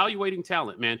 Evaluating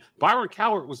talent, man. Byron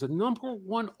Cowart was the number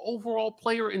 1 overall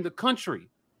player in the country.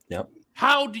 Yep.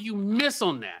 How do you miss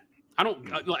on that?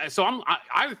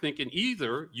 I'm thinking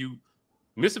either you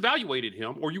misevaluated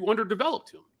him or you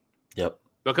underdeveloped him. Yep.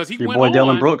 Because he your went boy on,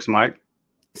 Dylan Brooks, Mike.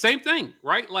 Same thing,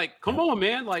 right? Come on,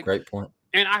 man. Great point.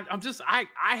 And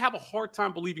I have a hard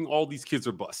time believing all these kids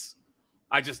are busts.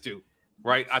 I just do,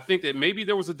 right? I think that maybe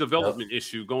there was a development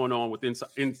issue going on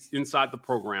inside the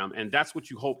program, and that's what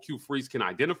you hope Hugh Freeze can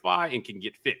identify and can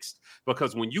get fixed.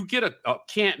 Because when you get a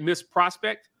can't miss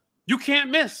prospect, you can't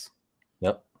miss.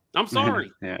 Yep. I'm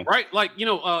sorry, right? Again,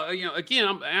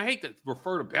 I hate to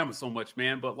refer to Bama so much,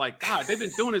 man, but God, they've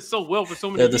been doing it so well for so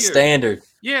many years. They're the standard.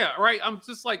 Yeah, right. I'm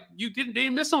just they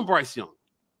didn't miss on Bryce Young.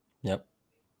 Yep.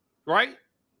 Right?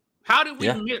 How did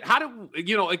we miss?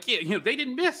 They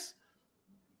didn't miss.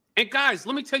 And guys,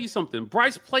 let me tell you something.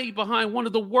 Bryce played behind one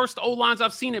of the worst O-lines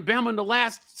I've seen at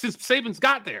Bama since Saban's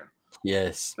got there.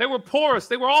 Yes. They were porous.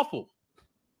 They were awful.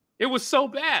 It was so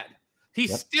bad. He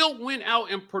still went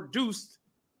out and produced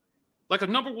like a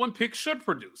number 1 pick should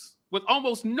produce, with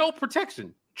almost no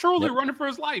protection, truly running for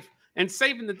his life and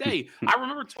saving the day. I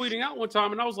remember tweeting out one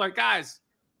time, and I was like, guys,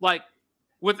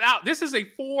 this is a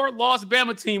 4-loss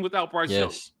Bama team without Bryce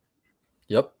Young.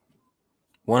 Yep.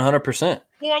 100%.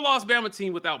 4-loss Bama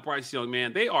team without Bryce Young,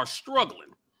 man. They are struggling.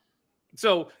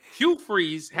 So Hugh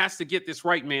Freeze has to get this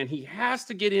right, man. He has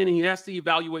to get in and he has to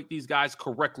evaluate these guys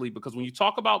correctly, because when you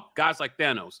talk about guys like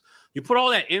Thanos, you put all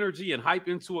that energy and hype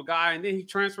into a guy and then he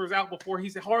transfers out before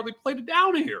he's hardly played it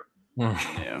down here.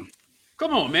 Yeah.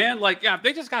 Come on, man.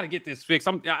 They just got to get this fixed.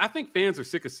 I think fans are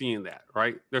sick of seeing that,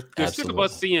 right? They're sick of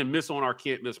us seeing miss on our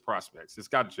can't miss prospects. It's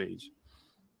got to change.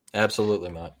 Absolutely,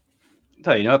 Mike. I'll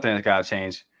tell you, another thing that's got to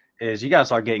change is you got to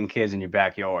start getting kids in your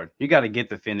backyard. You got to get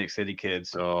the Phoenix City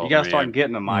kids. You got to start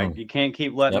getting them, Mike. You can't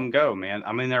keep letting them go, man.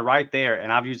 I mean, they're right there.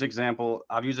 And I've used an example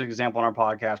on our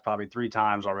podcast probably 3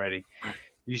 times already.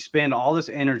 You spend all this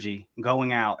energy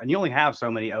going out, and you only have so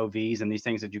many OVs and these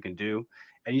things that you can do.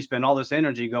 And you spend all this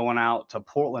energy going out to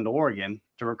Portland, Oregon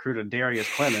to recruit a Darius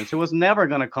Clemens, who was never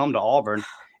going to come to Auburn.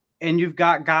 And you've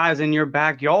got guys in your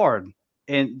backyard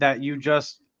and that you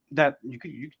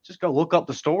could just go look up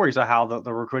the stories of how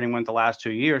the recruiting went the last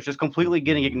 2 years, just completely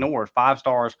getting ignored. 5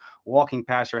 stars walking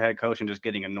past your head coach and just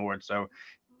getting ignored. So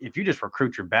if you just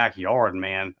recruit your backyard,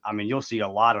 man, I mean, you'll see a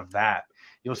lot of that.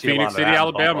 You'll see Phoenix City,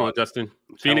 Alabama, Justin.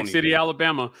 Phoenix City,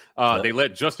 Alabama. They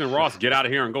let Justin Ross get out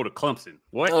of here and go to Clemson.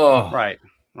 What? Oh. Right.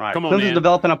 Come on, Clemson's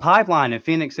developing a pipeline in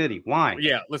Phoenix City. Why?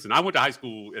 Yeah, listen, I went to high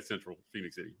school at Central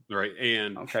Phoenix City, right?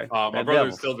 And my brother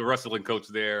is still the wrestling coach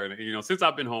there. And, since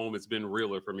I've been home, it's been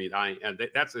realer for me.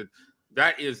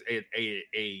 That is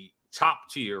a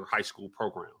top-tier high school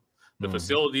program. The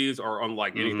facilities are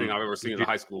unlike anything I've ever seen at the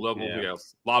high school level. Yeah.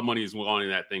 Yes, a lot of money is going in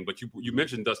that thing. But you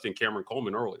mentioned Dustin Cameron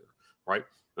Coleman earlier, right?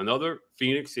 Another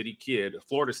Phoenix City kid.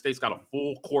 Florida State's got a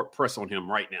full court press on him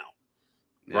right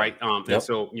now, right? And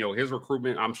so, his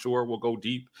recruitment, I'm sure, will go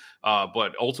deep.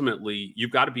 But ultimately,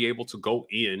 you've got to be able to go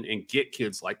in and get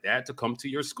kids like that to come to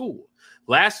your school.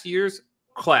 Last year's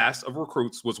class of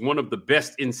recruits was one of the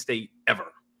best in state ever.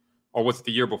 Or was it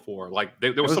the year before? Like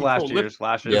there was some last year's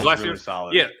really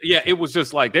solid. Yeah. It was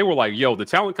just like they were like, "Yo, the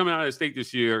talent coming out of the state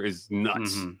this year is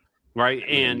nuts." Right,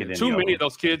 and too many of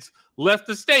those kids left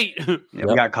the state.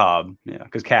 We got Cobb,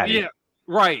 because Caddy. Yeah,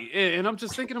 right. And I'm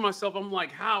just thinking to myself, I'm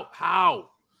like, how?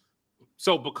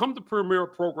 So become the premier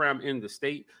program in the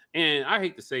state. And I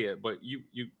hate to say it, but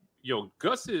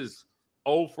Gus is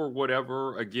 0 for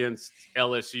whatever against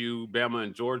LSU, Bama,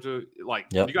 and Georgia. Like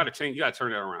you got to change. You got to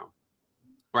turn that around,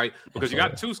 right? Because you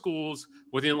got two schools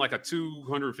within like a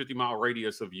 250-mile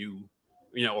radius of you,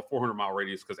 a 400-mile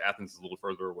radius because Athens is a little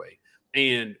further away,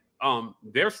 and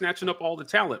they're snatching up all the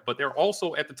talent, but they're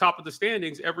also at the top of the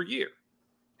standings every year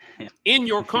in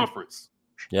your conference.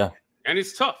 Yeah. And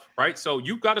it's tough, right? So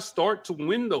you've got to start to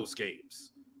win those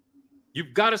games. An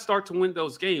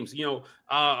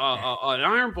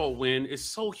Iron Bowl win is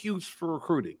so huge for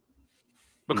recruiting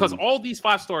because all these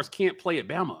 5 stars can't play at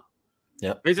Bama.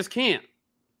 Yeah. They just can't.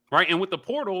 Right. And with the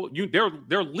portal,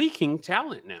 they're leaking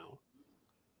talent now.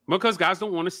 Because guys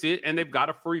don't want to sit and they've got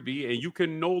a freebie and you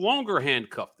can no longer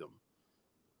handcuff them.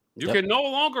 You can no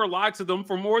longer lie to them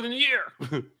for more than a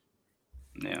year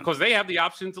because they have the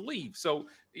option to leave. So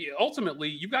ultimately,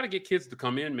 you've got to get kids to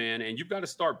come in, man, and you've got to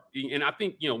start. And I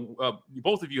think,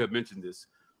 both of you have mentioned this.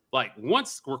 Like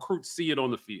once recruits see it on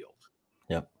the field,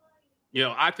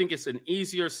 I think it's an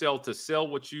easier sell to sell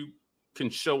what you can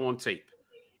show on tape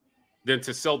than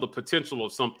to sell the potential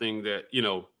of something that,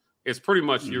 it's pretty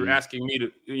much you're asking me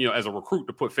to, as a recruit,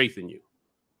 to put faith in you.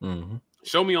 Mm-hmm.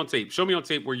 Show me on tape. Show me on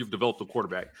tape where you've developed a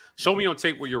quarterback. Show me on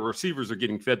tape where your receivers are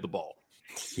getting fed the ball.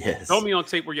 Yes. Show me on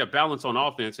tape where you have balance on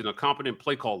offense and a competent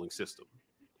play calling system.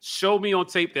 Show me on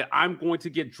tape that I'm going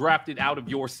to get drafted out of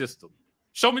your system.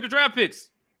 Show me the draft picks.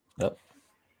 Yep.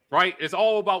 Right? It's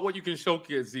all about what you can show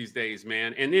kids these days,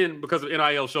 man. And then because of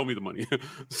NIL, show me the money.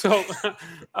 So,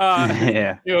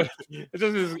 it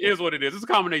just is what it is. It's a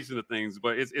combination of things,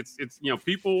 but it's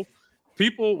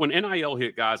people when NIL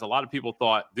hit, guys, a lot of people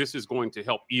thought this is going to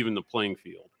help even the playing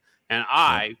field. And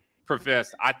I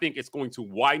think it's going to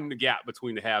widen the gap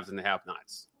between the haves and the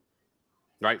have-nots.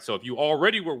 Right? So if you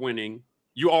already were winning,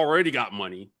 you already got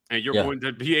money, and you're going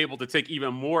to be able to take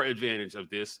even more advantage of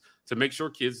this to make sure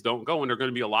kids don't go. And there are going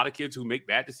to be a lot of kids who make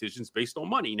bad decisions based on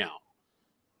money now.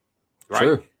 Right?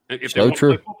 True. If they want to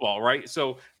play football, right?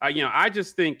 So, I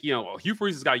just think, Hugh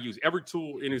Freeze has got to use every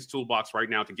tool in his toolbox right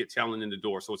now to get talent in the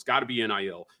door. So it's got to be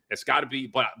NIL. It's got to be,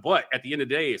 but at the end of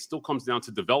the day, it still comes down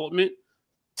to development,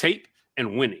 tape,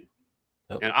 and winning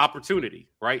and opportunity,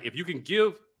 right? If you can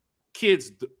give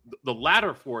kids the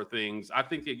latter 4 things, I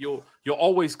think that you'll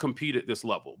always compete at this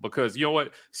level because you know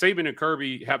what? Saban and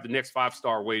Kirby have the next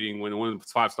 5-star waiting when the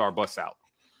 5-star busts out.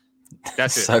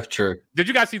 That's it. So true. Did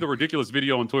you guys see the ridiculous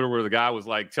video on Twitter where the guy was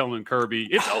like telling Kirby,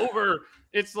 it's over?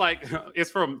 It's like,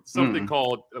 it's from something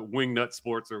called Wingnut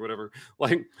Sports or whatever.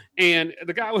 Like, and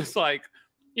the guy was like,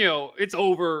 it's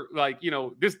over. Like,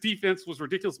 this defense was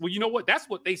ridiculous. Well, you know what? That's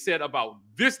what they said about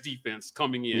this defense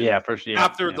coming in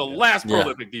after the last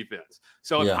prolific defense.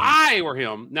 So if I were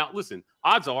him, now listen,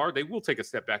 odds are they will take a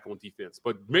step back on defense,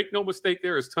 but make no mistake,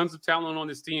 there is tons of talent on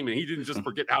this team and he didn't just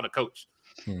forget how to coach,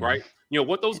 right?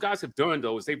 What those guys have done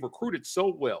though, is they've recruited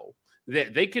so well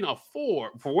that they can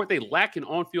afford for what they lack in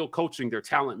on-field coaching, their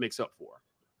talent makes up for.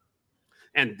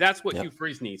 And that's what Hugh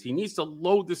Freeze needs. He needs to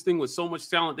load this thing with so much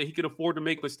talent that he can afford to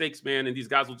make mistakes, man. And these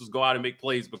guys will just go out and make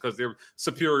plays because they're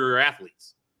superior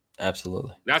athletes.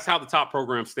 Absolutely. That's how the top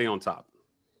programs stay on top.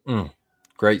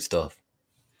 Great stuff.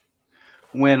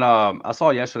 When I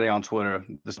saw yesterday on Twitter,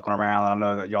 this going around, I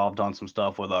know that y'all have done some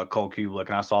stuff with Cole Kubelik,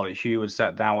 and I saw that Hugh had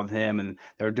sat down with him, and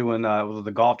they're doing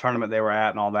the golf tournament they were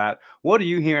at and all that. What are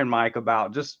you hearing, Mike,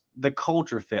 about just the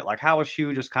culture fit? Like, how is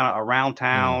Hugh just kind of around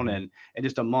town and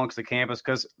just amongst the campus?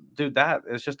 Because, dude, that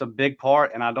is just a big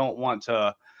part, and I don't want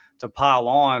to pile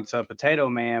on to Potato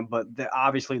Man, but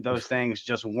obviously those things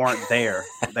just weren't there.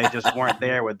 They just weren't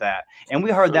there with that. And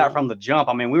we heard that from the jump.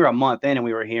 I mean, we were a month in and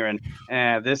we were hearing,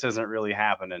 this isn't really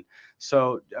happening.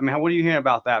 So, I mean, what are you hearing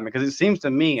about that? Because it seems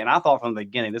to me, and I thought from the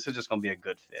beginning, this is just going to be a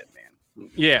good fit, man.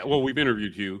 Yeah, well, we've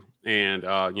interviewed you, and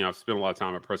I've spent a lot of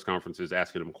time at press conferences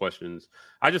asking him questions.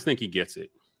 I just think he gets it.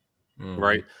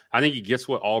 Right. I think he gets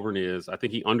what Auburn is. I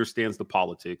think he understands the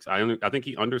politics. I think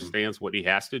he understands what he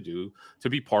has to do to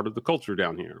be part of the culture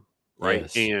down here. Right.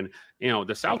 Yes. And,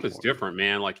 the South is different,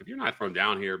 man. Like if you're not from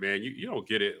down here, man, you don't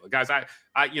get it. Guys, I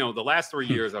the last 3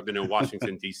 years I've been in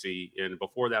Washington, D.C. And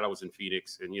before that I was in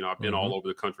Phoenix. And, I've been all over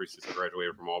the country since I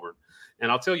graduated from Auburn.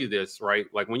 And I'll tell you this, right?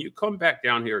 Like when you come back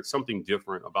down here, it's something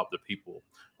different about the people.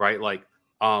 Right. Like,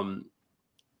 I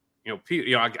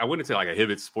went into like a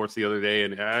Hibbett Sports the other day,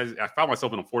 and I found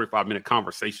myself in a 45-minute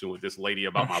conversation with this lady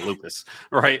about my lupus,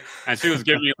 right? And she was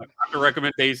giving me like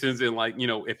recommendations, and like,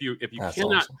 if you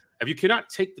cannot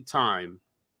take the time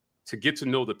to get to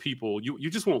know the people, you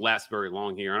just won't last very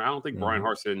long here. And I don't think Brian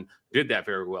Harsin did that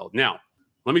very well. Now,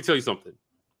 let me tell you something.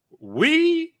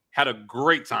 We had a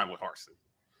great time with Harsin.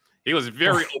 He was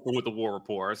very open with the War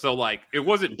Rapport. So like, it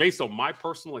wasn't based on my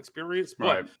personal experience,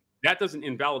 but that doesn't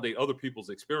invalidate other people's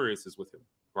experiences with him,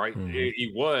 right?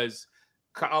 He was,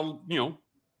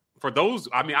 for those,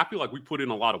 I mean, I feel like we put in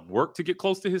a lot of work to get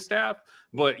close to his staff,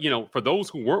 but, for those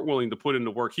who weren't willing to put in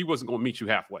the work, he wasn't going to meet you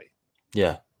halfway.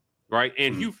 Yeah. Right.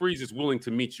 And Hugh Freeze is willing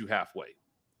to meet you halfway.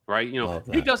 Right.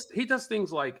 He does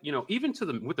things like, even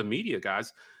with the media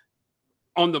guys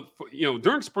on the,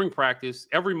 during spring practice,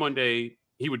 every Monday,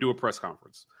 he would do a press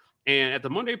conference. And at the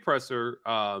Monday presser,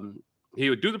 he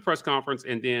would do the press conference,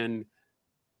 and then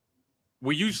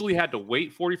we usually had to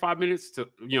wait 45 minutes to,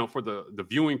 for the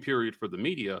viewing period for the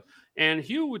media. And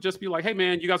Hugh would just be like, "Hey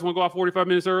man, you guys want to go out 45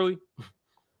 minutes early?"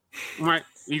 Right.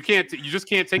 You just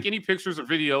can't take any pictures or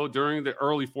video during the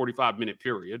early 45-minute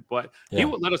period, but he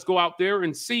would let us go out there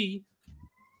and see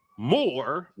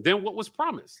more than what was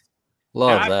promised.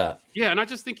 Love that. Yeah. And I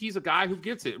just think he's a guy who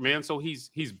gets it, man. So he's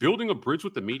building a bridge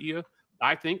with the media,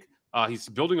 I think. He's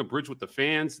building a bridge with the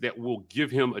fans that will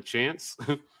give him a chance.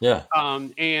 Yeah.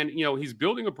 And, he's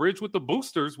building a bridge with the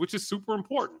boosters, which is super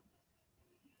important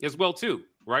as well, too.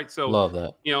 Right. So love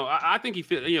that. I think he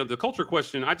fit, the culture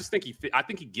question. I just think I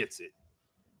think he gets it.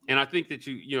 And I think that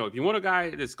if you want a guy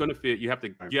that's going to fit, you have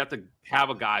to have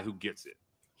a guy who gets it.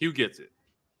 Who gets it.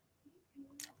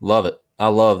 Love it. I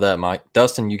love that, Mike.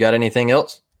 Dustin, you got anything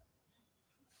else?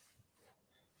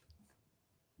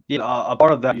 Yeah. A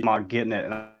part of that is not getting it.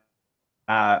 And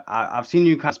I've seen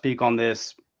you kind of speak on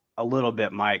this a little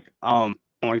bit, Mike. What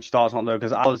your thoughts on though,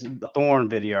 because I was the Thorn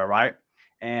video, right?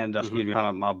 And excuse me, kind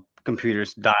of my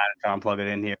computer's dying trying to plug it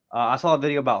in here. I saw a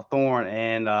video about Thorn,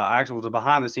 and I actually was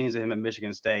behind the scenes of him at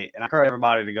Michigan State, and I encourage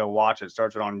everybody to go watch it,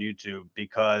 search it on YouTube,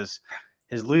 because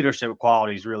his leadership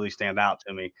qualities really stand out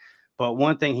to me. But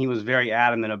one thing he was very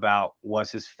adamant about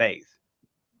was his faith,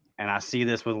 and I see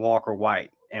this with Walker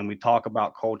White, and we talk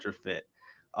about culture fit.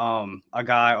 A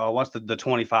guy, what's the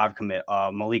 25 commit,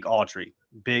 Malik Autry,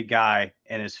 big guy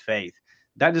in his faith.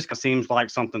 That just seems like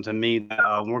something to me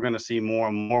that we're going to see more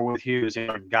and more with Hughes.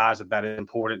 Guys that is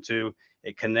important to.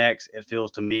 It connects. It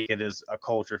feels to me it is a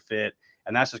culture fit.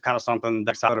 And that's just kind of something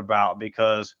that's excited about,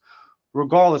 because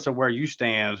regardless of where you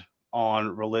stand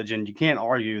on religion, you can't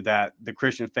argue that the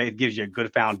Christian faith gives you a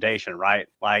good foundation, right?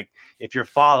 Like if you're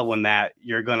following that,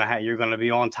 you're gonna be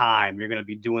on time. You're gonna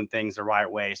be doing things the right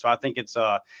way. So I think it's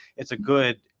a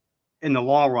good, in the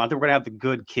long run. I think we're gonna have the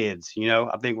good kids.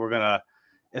 I think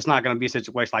it's not gonna be a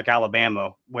situation like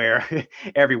Alabama where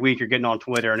every week you're getting on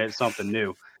Twitter and it's something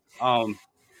new. But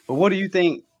what do you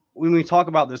think when we talk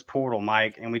about this portal,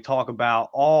 Mike, and we talk about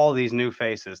all these new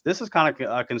faces? This is kind of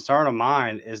a concern of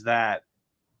mine, is that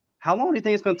how long do you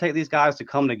think it's going to take these guys to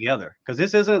come together? Because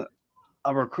this isn't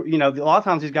a recruit. A lot of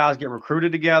times these guys get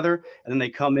recruited together, and then they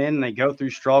come in and they go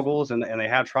through struggles and they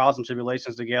have trials and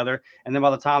tribulations together. And then by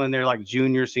the time they're like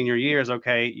junior, senior years,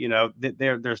 okay,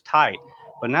 there's tight.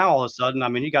 But now all of a sudden, I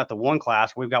mean, you got the one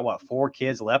class. We've got 4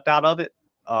 kids left out of it.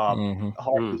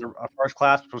 Harkin's a first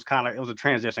class, which was it was a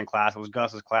transition class. It was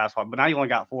Gus's class, but now you only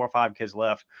got 4 or 5 kids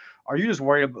left. Are you just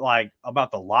worried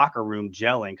about the locker room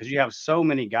gelling? Because you have so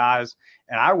many guys,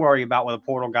 and I worry about with the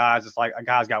portal guys. It's like a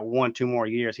guy's got 1-2 more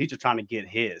years. He's just trying to get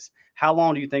his. How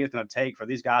long do you think it's going to take for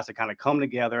these guys to kind of come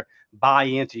together, buy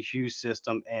into Hugh's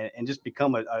system, and just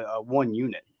become a one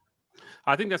unit?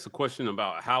 I think that's a question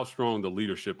about how strong the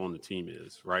leadership on the team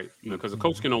is, right? Because a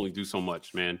coach can only do so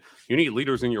much, man. You need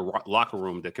leaders in your locker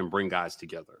room that can bring guys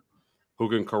together, who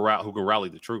can rally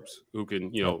the troops, who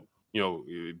can,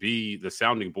 be the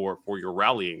sounding board for your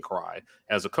rallying cry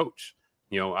as a coach.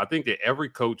 I think that every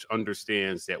coach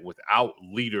understands that without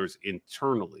leaders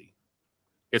internally,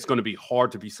 it's going to be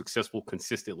hard to be successful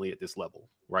consistently at this level,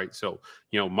 right? So,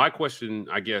 my question,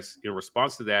 I guess, in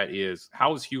response to that is,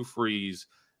 how is Hugh Freeze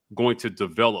going to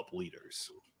develop leaders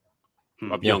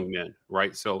of young men,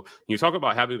 right? So you talk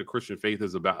about having the Christian faith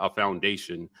as about a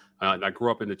foundation. And I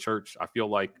grew up in the church. I feel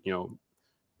like,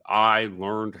 I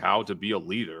learned how to be a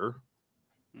leader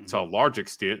to a large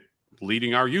extent,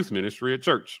 leading our youth ministry at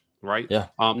church, right? Yeah.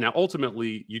 Now,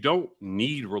 ultimately, you don't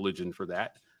need religion for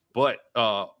that. But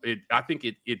I think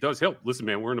it does help. Listen,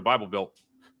 man, we're in the Bible Belt,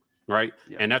 right?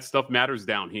 Yeah. And that stuff matters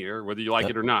down here, whether you like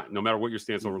it or not, no matter what your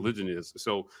stance on religion is.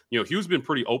 So, Hugh's been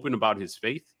pretty open about his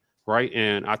faith, right?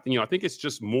 And I think it's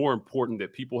just more important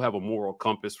that people have a moral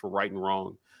compass for right and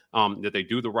wrong, that they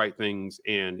do the right things.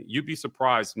 And you'd be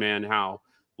surprised, man, how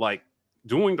like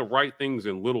doing the right things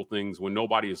and little things when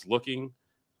nobody is looking,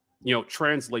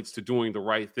 translates to doing the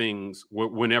right things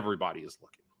when everybody is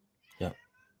looking.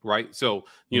 Right. So,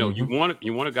 you want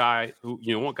a guy who,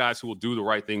 want guys who will do the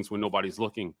right things when nobody's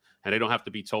looking, and they don't have to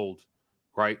be told,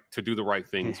 right, to do the right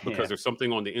things, because there's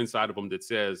something on the inside of them that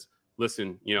says,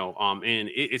 listen, and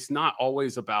it's not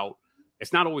always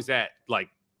that like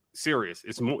serious.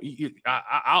 It's more,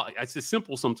 it's as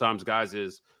simple sometimes, guys,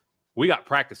 is we got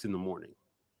practice in the morning.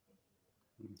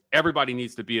 Everybody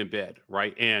needs to be in bed,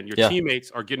 right? And your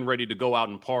teammates are getting ready to go out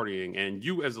and partying, and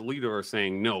you as a leader are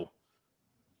saying, no,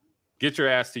 get your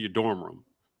ass to your dorm room,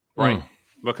 right?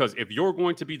 Because if you're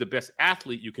going to be the best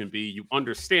athlete you can be, you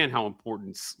understand how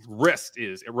important rest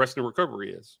and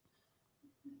recovery is.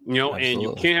 And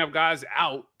you can't have guys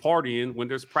out partying when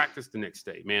there's practice the next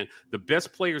day, man. The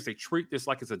best players, they treat this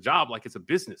like it's a job, like it's a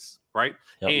business, right?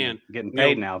 Yep. And getting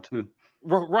paid now too.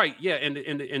 Right, yeah, and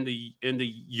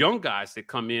the young guys that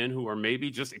come in who are maybe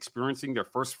just experiencing their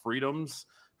first freedoms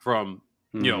from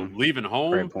leaving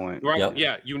home. Great point. Right. Yep.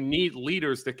 Yeah. You need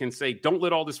leaders that can say, don't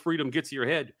let all this freedom get to your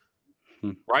head.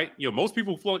 Right. Most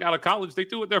people flunk out of college, they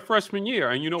do it their freshman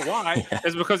year. And you know why?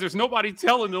 It's because there's nobody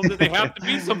telling them that they have to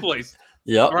be someplace.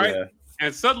 Yeah. Right. Yeah.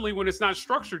 And suddenly when it's not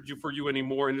structured for you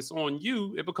anymore and it's on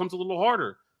you, it becomes a little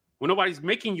harder when nobody's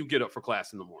making you get up for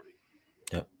class in the morning.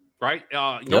 Yep. Right.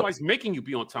 Nobody's making you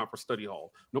be on time for study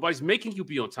hall. Nobody's making you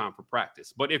be on time for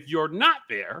practice. But if you're not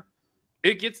there,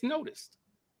 it gets noticed.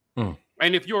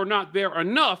 And if you're not there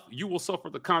enough, you will suffer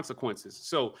the consequences.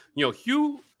 So,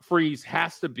 Hugh Freeze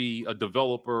has to be a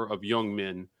developer of young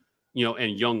men,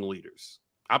 and young leaders.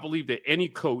 I believe that any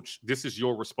coach, this is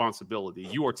your responsibility.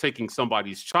 You are taking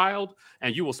somebody's child,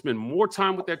 and you will spend more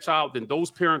time with that child than those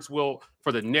parents will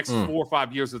for the next 4 or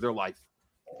 5 years of their life.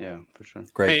 Yeah, for sure.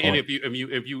 Great. And if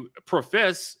you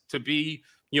profess to be,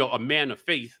 a man of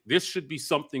faith, this should be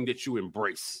something that you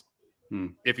embrace.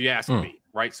 If you ask me,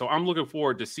 right? So I'm looking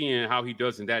forward to seeing how he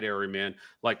does in that area, man.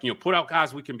 Like, put out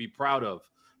guys we can be proud of,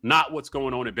 not what's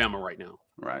going on in Bama right now.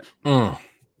 Right.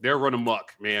 They're running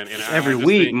amok, man. And every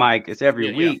week, Mike. It's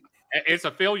every week. Yeah. It's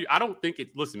a failure. I don't think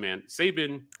it. Listen, man,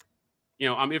 Saban,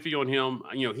 I'm iffy on him.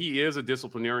 He is a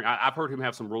disciplinarian. I've heard him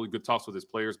have some really good talks with his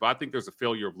players, but I think there's a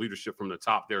failure of leadership from the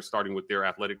top there, starting with their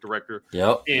athletic director.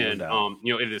 Yep. And,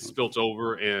 it has spilt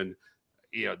over, and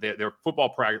their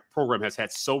football program has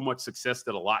had so much success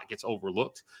that a lot gets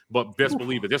overlooked. But best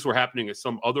believe if this were happening at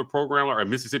some other program or at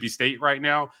Mississippi State right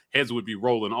now, heads would be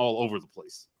rolling all over the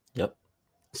place. Yep.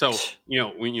 So,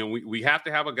 we have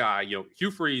to have a guy.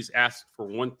 Hugh Freeze asked for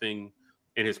one thing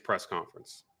in his press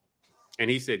conference, and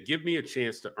he said, "Give me a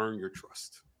chance to earn your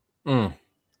trust." And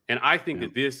I think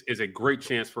that this is a great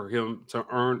chance for him to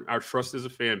earn our trust as a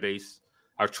fan base,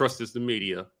 our trust as the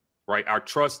media, right? Our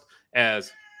trust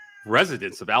as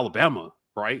residents of Alabama,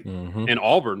 right? And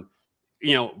Auburn,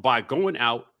 by going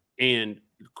out and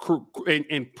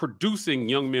producing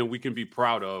young men we can be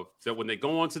proud of, that when they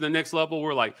go on to the next level,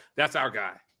 we're like, that's our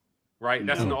guy, right?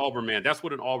 That's an Auburn man. That's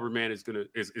what an Auburn man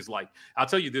is like. I'll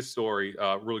tell you this story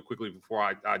really quickly before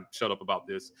I shut up about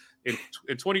this. In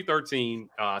 2013,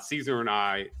 Caesar and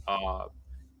I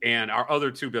and our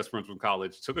other two best friends from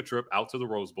college took a trip out to the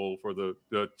Rose Bowl for the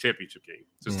championship game.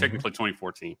 So it's technically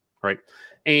 2014. Right.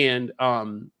 And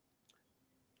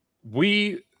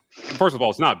first of all,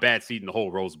 it's not a bad seat in the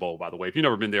whole Rose Bowl, by the way. If you've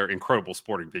never been there, incredible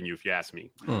sporting venue, if you ask me.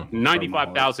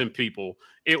 95,000 people.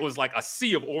 It was like a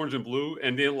sea of orange and blue,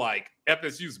 and then like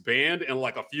FSU's band and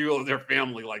like a few of their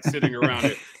family like sitting around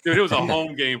it. Dude, it was a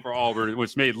home game for Auburn,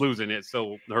 which made losing it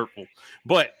so hurtful.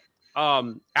 But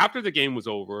after the game was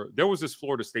over, there was this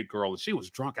Florida State girl, and she was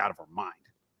drunk out of her mind.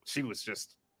 She was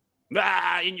just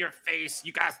in your face.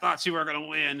 You guys thought you were going to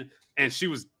win. And she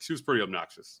was pretty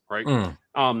obnoxious. Right.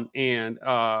 And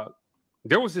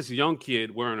there was this young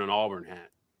kid wearing an Auburn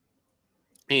hat.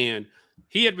 And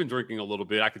he had been drinking a little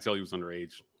bit. I could tell he was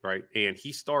underage, right? And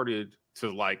he started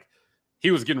to he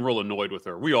was getting real annoyed with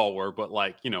her. We all were, but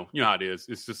you know how it is.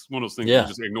 It's just one of those things you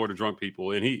just ignore the drunk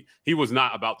people. And he was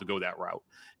not about to go that route.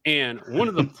 And one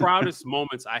of the proudest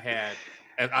moments I've had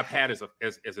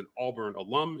as an Auburn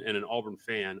alum and an Auburn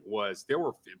fan was there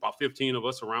were about 15 of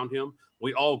us around him.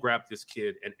 We all grabbed this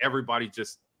kid and everybody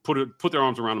just put their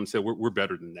arms around him and said, we're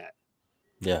better than that.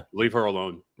 Yeah. Leave her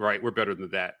alone. Right. We're better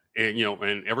than that. And,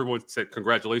 and everyone said,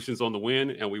 congratulations on the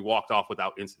win. And we walked off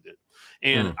without incident.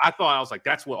 And I was like,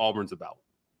 that's what Auburn's about.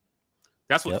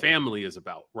 That's what family is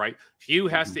about, right? Hugh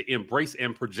has to embrace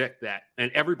and project that.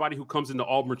 And everybody who comes into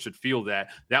Auburn should feel that.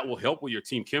 That will help with your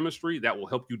team chemistry. That will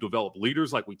help you develop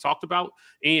leaders like we talked about.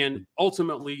 And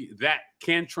ultimately, that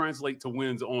can translate to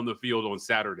wins on the field on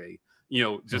Saturday,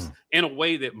 just in a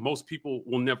way that most people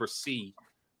will never see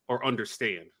or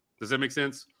understand. Does that make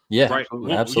sense? Yeah, right.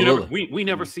 Absolutely. We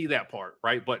never see that part,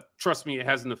 right? But trust me, it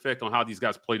has an effect on how these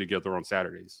guys play together on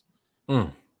Saturdays.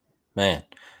 Man,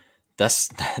 that's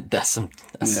some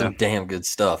damn good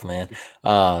stuff, man.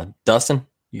 Dustin,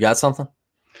 you got something?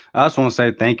 I just want to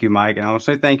say thank you, Mike, and I want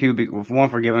to say thank you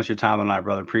for giving us your time tonight,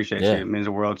 brother. Appreciate you. It means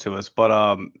the world to us.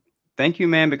 But thank you,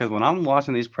 man, because when I'm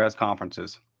watching these press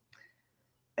conferences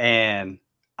and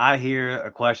I hear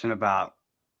a question about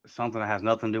something that has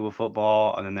nothing to do with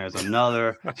football, and then there's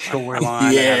another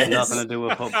storyline that has nothing to do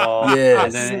with football.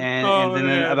 And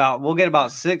then we'll get about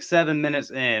 6-7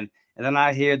 minutes in, and then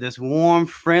I hear this warm,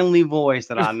 friendly voice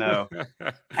that I know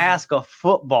ask a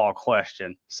football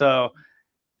question. So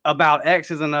about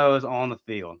X's and O's on the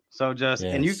field. So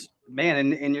and you,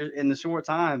 man, in the short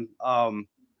time,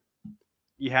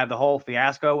 you had the whole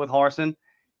fiasco with Harsin.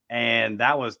 And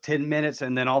that was 10 minutes.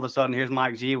 And then all of a sudden, here's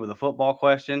Mike G with a football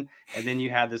question. And then you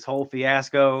had this whole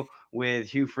fiasco with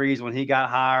Hugh Freeze when he got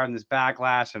hired and this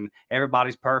backlash and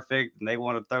everybody's perfect. And they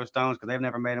want to throw stones because they've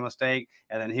never made a mistake.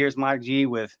 And then here's Mike G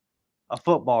with a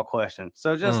football question.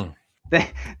 So just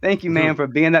thank you, man, for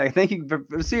being that. Thank you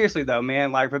for seriously, though,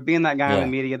 man, for being that guy in the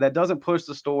media that doesn't push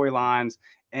the storylines.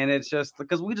 And it's just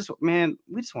because we just want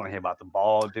to hear about the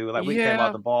ball, dude. We care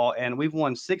about the ball. And we've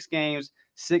won 6 games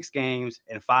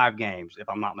in 5 games, if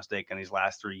I'm not mistaken, these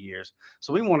last 3 years.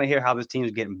 So we want to hear how this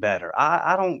team's getting better.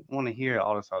 I don't want to hear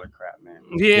all this other crap, man.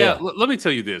 Let me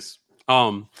tell you this.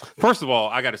 First of all,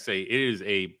 I got to say it is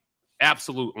a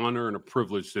absolute honor and a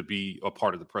privilege to be a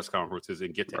part of the press conferences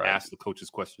and get to ask the coaches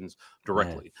questions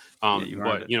directly.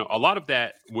 But a lot of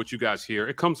that, what you guys hear,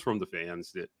 it comes from the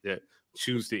fans that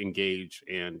choose to engage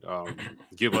and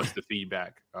give us the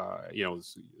feedback.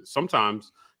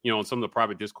 Sometimes, in some of the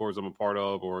private discords I'm a part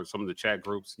of or some of the chat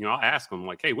groups, I'll ask them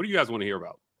like, hey, what do you guys want to hear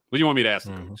about? What do you want me to ask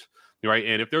the coach? Right.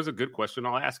 And if there's a good question,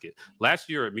 I'll ask it. Last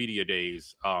year at Media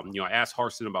Days, I asked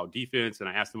Harsin about defense and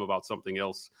I asked him about something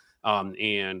else.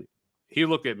 And he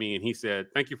looked at me and he said,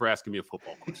 thank you for asking me a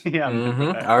football question.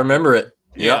 I remember it.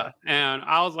 Yeah. And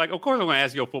I was like, of course I'm going to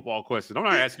ask you a football question. I'm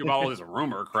not asking you about all this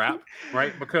rumor crap,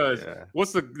 right? Because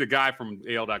what's the guy from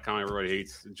AL.com everybody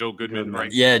hates? Joe Goodman,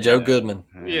 right? Yeah, Joe Goodman.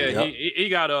 Yeah, he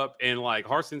got up and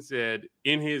Harsin said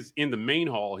in the main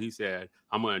hall, he said,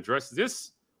 I'm going to address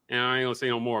this and I ain't going to say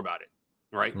no more about it,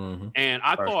 right? And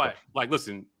I thought,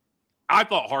 listen, I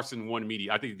thought Harsin won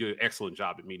media. I think he did an excellent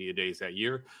job at Media Days that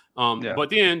year. But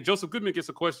then Joseph Goodman gets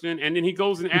a question, and then he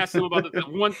goes and asks him about the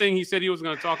one thing he said he was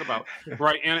going to talk about,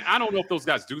 right? And I don't know if those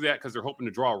guys do that because they're hoping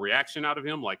to draw a reaction out of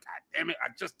him. Like, God damn it, I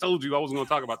just told you I wasn't going to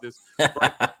talk about this.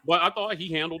 Right? But I thought he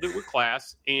handled it with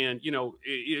class. And,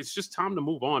 it's just time to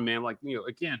move on, man.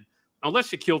 Again,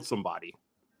 unless you killed somebody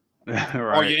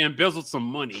or you embezzled some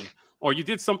money or you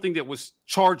did something that was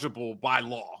chargeable by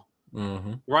law,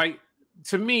 right?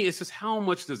 To me, it's just how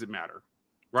much does it matter,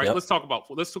 right?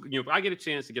 If I get a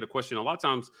chance to get a question, a lot of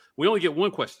times we only get one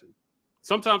question.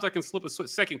 Sometimes I can slip a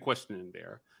second question in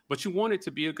there, but you want it to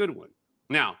be a good one.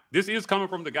 Now, this is coming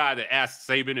from the guy that asked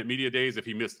Saban at Media Days if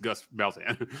he missed Gus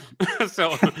Malzahn.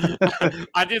 So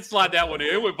I did slide that one in.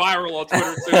 It went viral on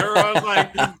Twitter too. I was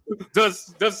like,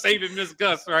 does Saban miss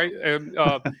Gus, right? And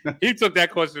he took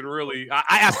that question really. I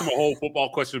asked him a whole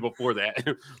football question before that.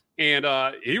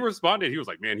 And he responded. He was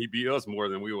like, man, he beat us more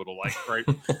than we would have liked, right?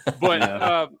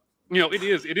 But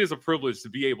it is a privilege to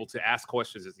be able to ask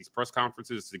questions at these press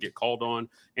conferences, to get called on.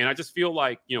 And I just feel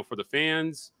like, for the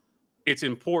fans, it's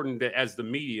important that as the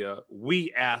media,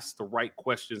 we ask the right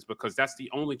questions because that's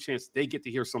the only chance they get to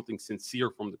hear something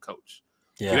sincere from the coach.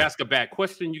 You ask a bad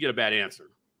question, you get a bad answer.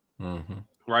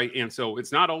 right? And so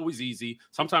it's not always easy.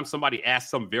 Sometimes somebody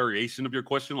asks some variation of your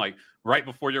question, like right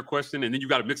before your question, and then you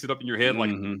got to mix it up in your head,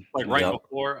 like right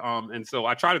before. And so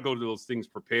I try to go to those things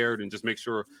prepared and just make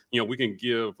sure, we can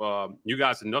give you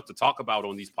guys enough to talk about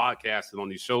on these podcasts and on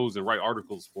these shows and write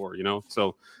articles for,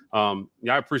 So I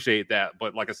appreciate that.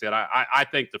 But like I said, I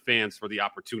thank the fans for the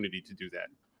opportunity to do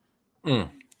that.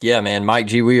 Yeah, man, Mike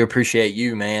G, we appreciate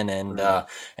you, man,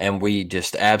 and we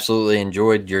just absolutely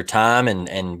enjoyed your time,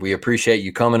 and we appreciate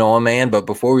you coming on, man. But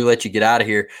before we let you get out of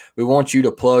here, we want you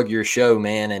to plug your show,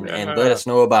 man, and let us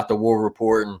know about the War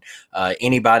Report and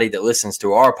anybody that listens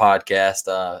to our podcast,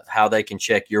 how they can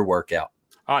check your work out.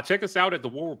 Check us out at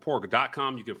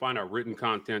thewarreport.com. You can find our written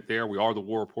content there. We are The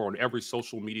War Report on every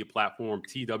social media platform,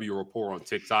 TW Report on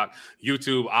TikTok.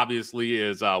 YouTube, obviously,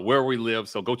 is where we live,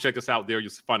 so go check us out there.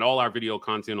 You'll find all our video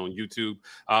content on YouTube.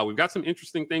 We've got some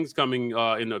interesting things coming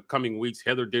in the coming weeks.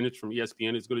 Heather Dinich from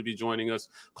ESPN is going to be joining us.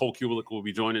 Cole Kubelik will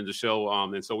be joining the show.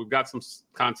 And so we've got some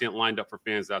content lined up for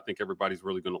fans that I think everybody's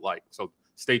really going to like. So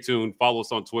stay tuned. Follow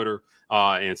us on Twitter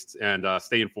and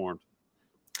stay informed.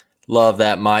 Love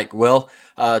that, Mike. Well,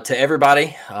 to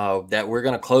everybody, that we're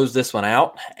going to close this one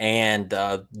out, and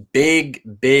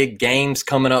big games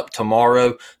coming up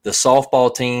tomorrow. The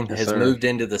softball team has moved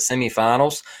into the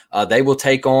semifinals. They will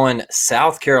take on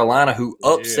South Carolina, who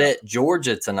upset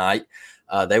Georgia tonight.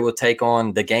 They will take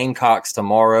on the Gamecocks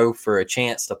tomorrow for a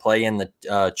chance to play in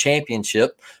the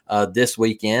championship this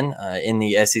weekend in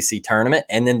the SEC tournament.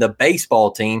 And then the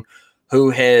baseball team, who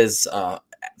has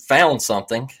found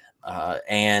something.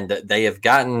 And they have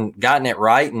gotten it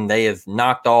right, and they have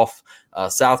knocked off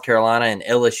South Carolina and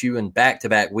LSU in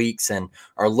back-to-back weeks, and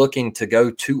are looking to go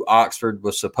to Oxford.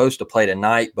 Was supposed to play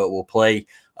tonight, but will play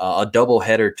a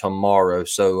doubleheader tomorrow.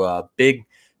 So big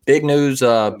news,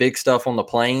 big stuff on the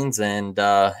Plains, and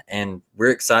we're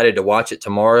excited to watch it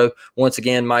tomorrow. Once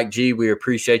again, Mike G, we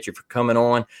appreciate you for coming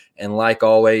on, and like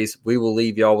always, we will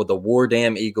leave y'all with the War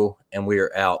Damn Eagle, and we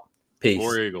are out. Peace.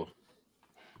 War Eagle.